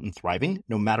standing out and thriving,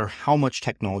 no matter how much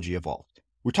technology evolved.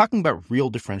 We're talking about real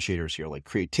differentiators here, like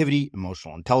creativity,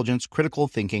 emotional intelligence, critical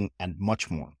thinking, and much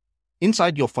more.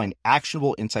 Inside, you'll find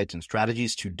actionable insights and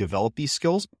strategies to develop these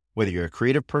skills, whether you're a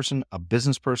creative person, a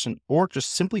business person, or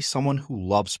just simply someone who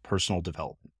loves personal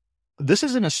development. This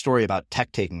isn't a story about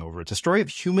tech taking over. It's a story of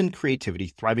human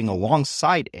creativity thriving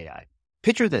alongside AI.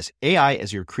 Picture this, AI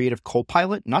as your creative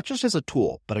co-pilot, not just as a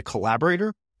tool, but a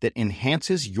collaborator that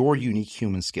enhances your unique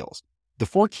human skills. The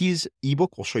 4 Keys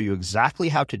ebook will show you exactly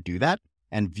how to do that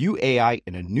and view AI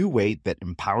in a new way that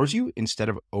empowers you instead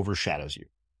of overshadows you.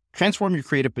 Transform your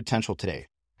creative potential today.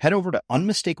 Head over to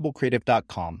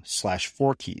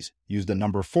unmistakablecreative.com/4keys. Use the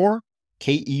number 4,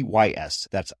 KEYS.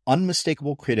 That's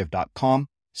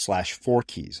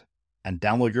unmistakablecreative.com/4keys and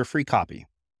download your free copy.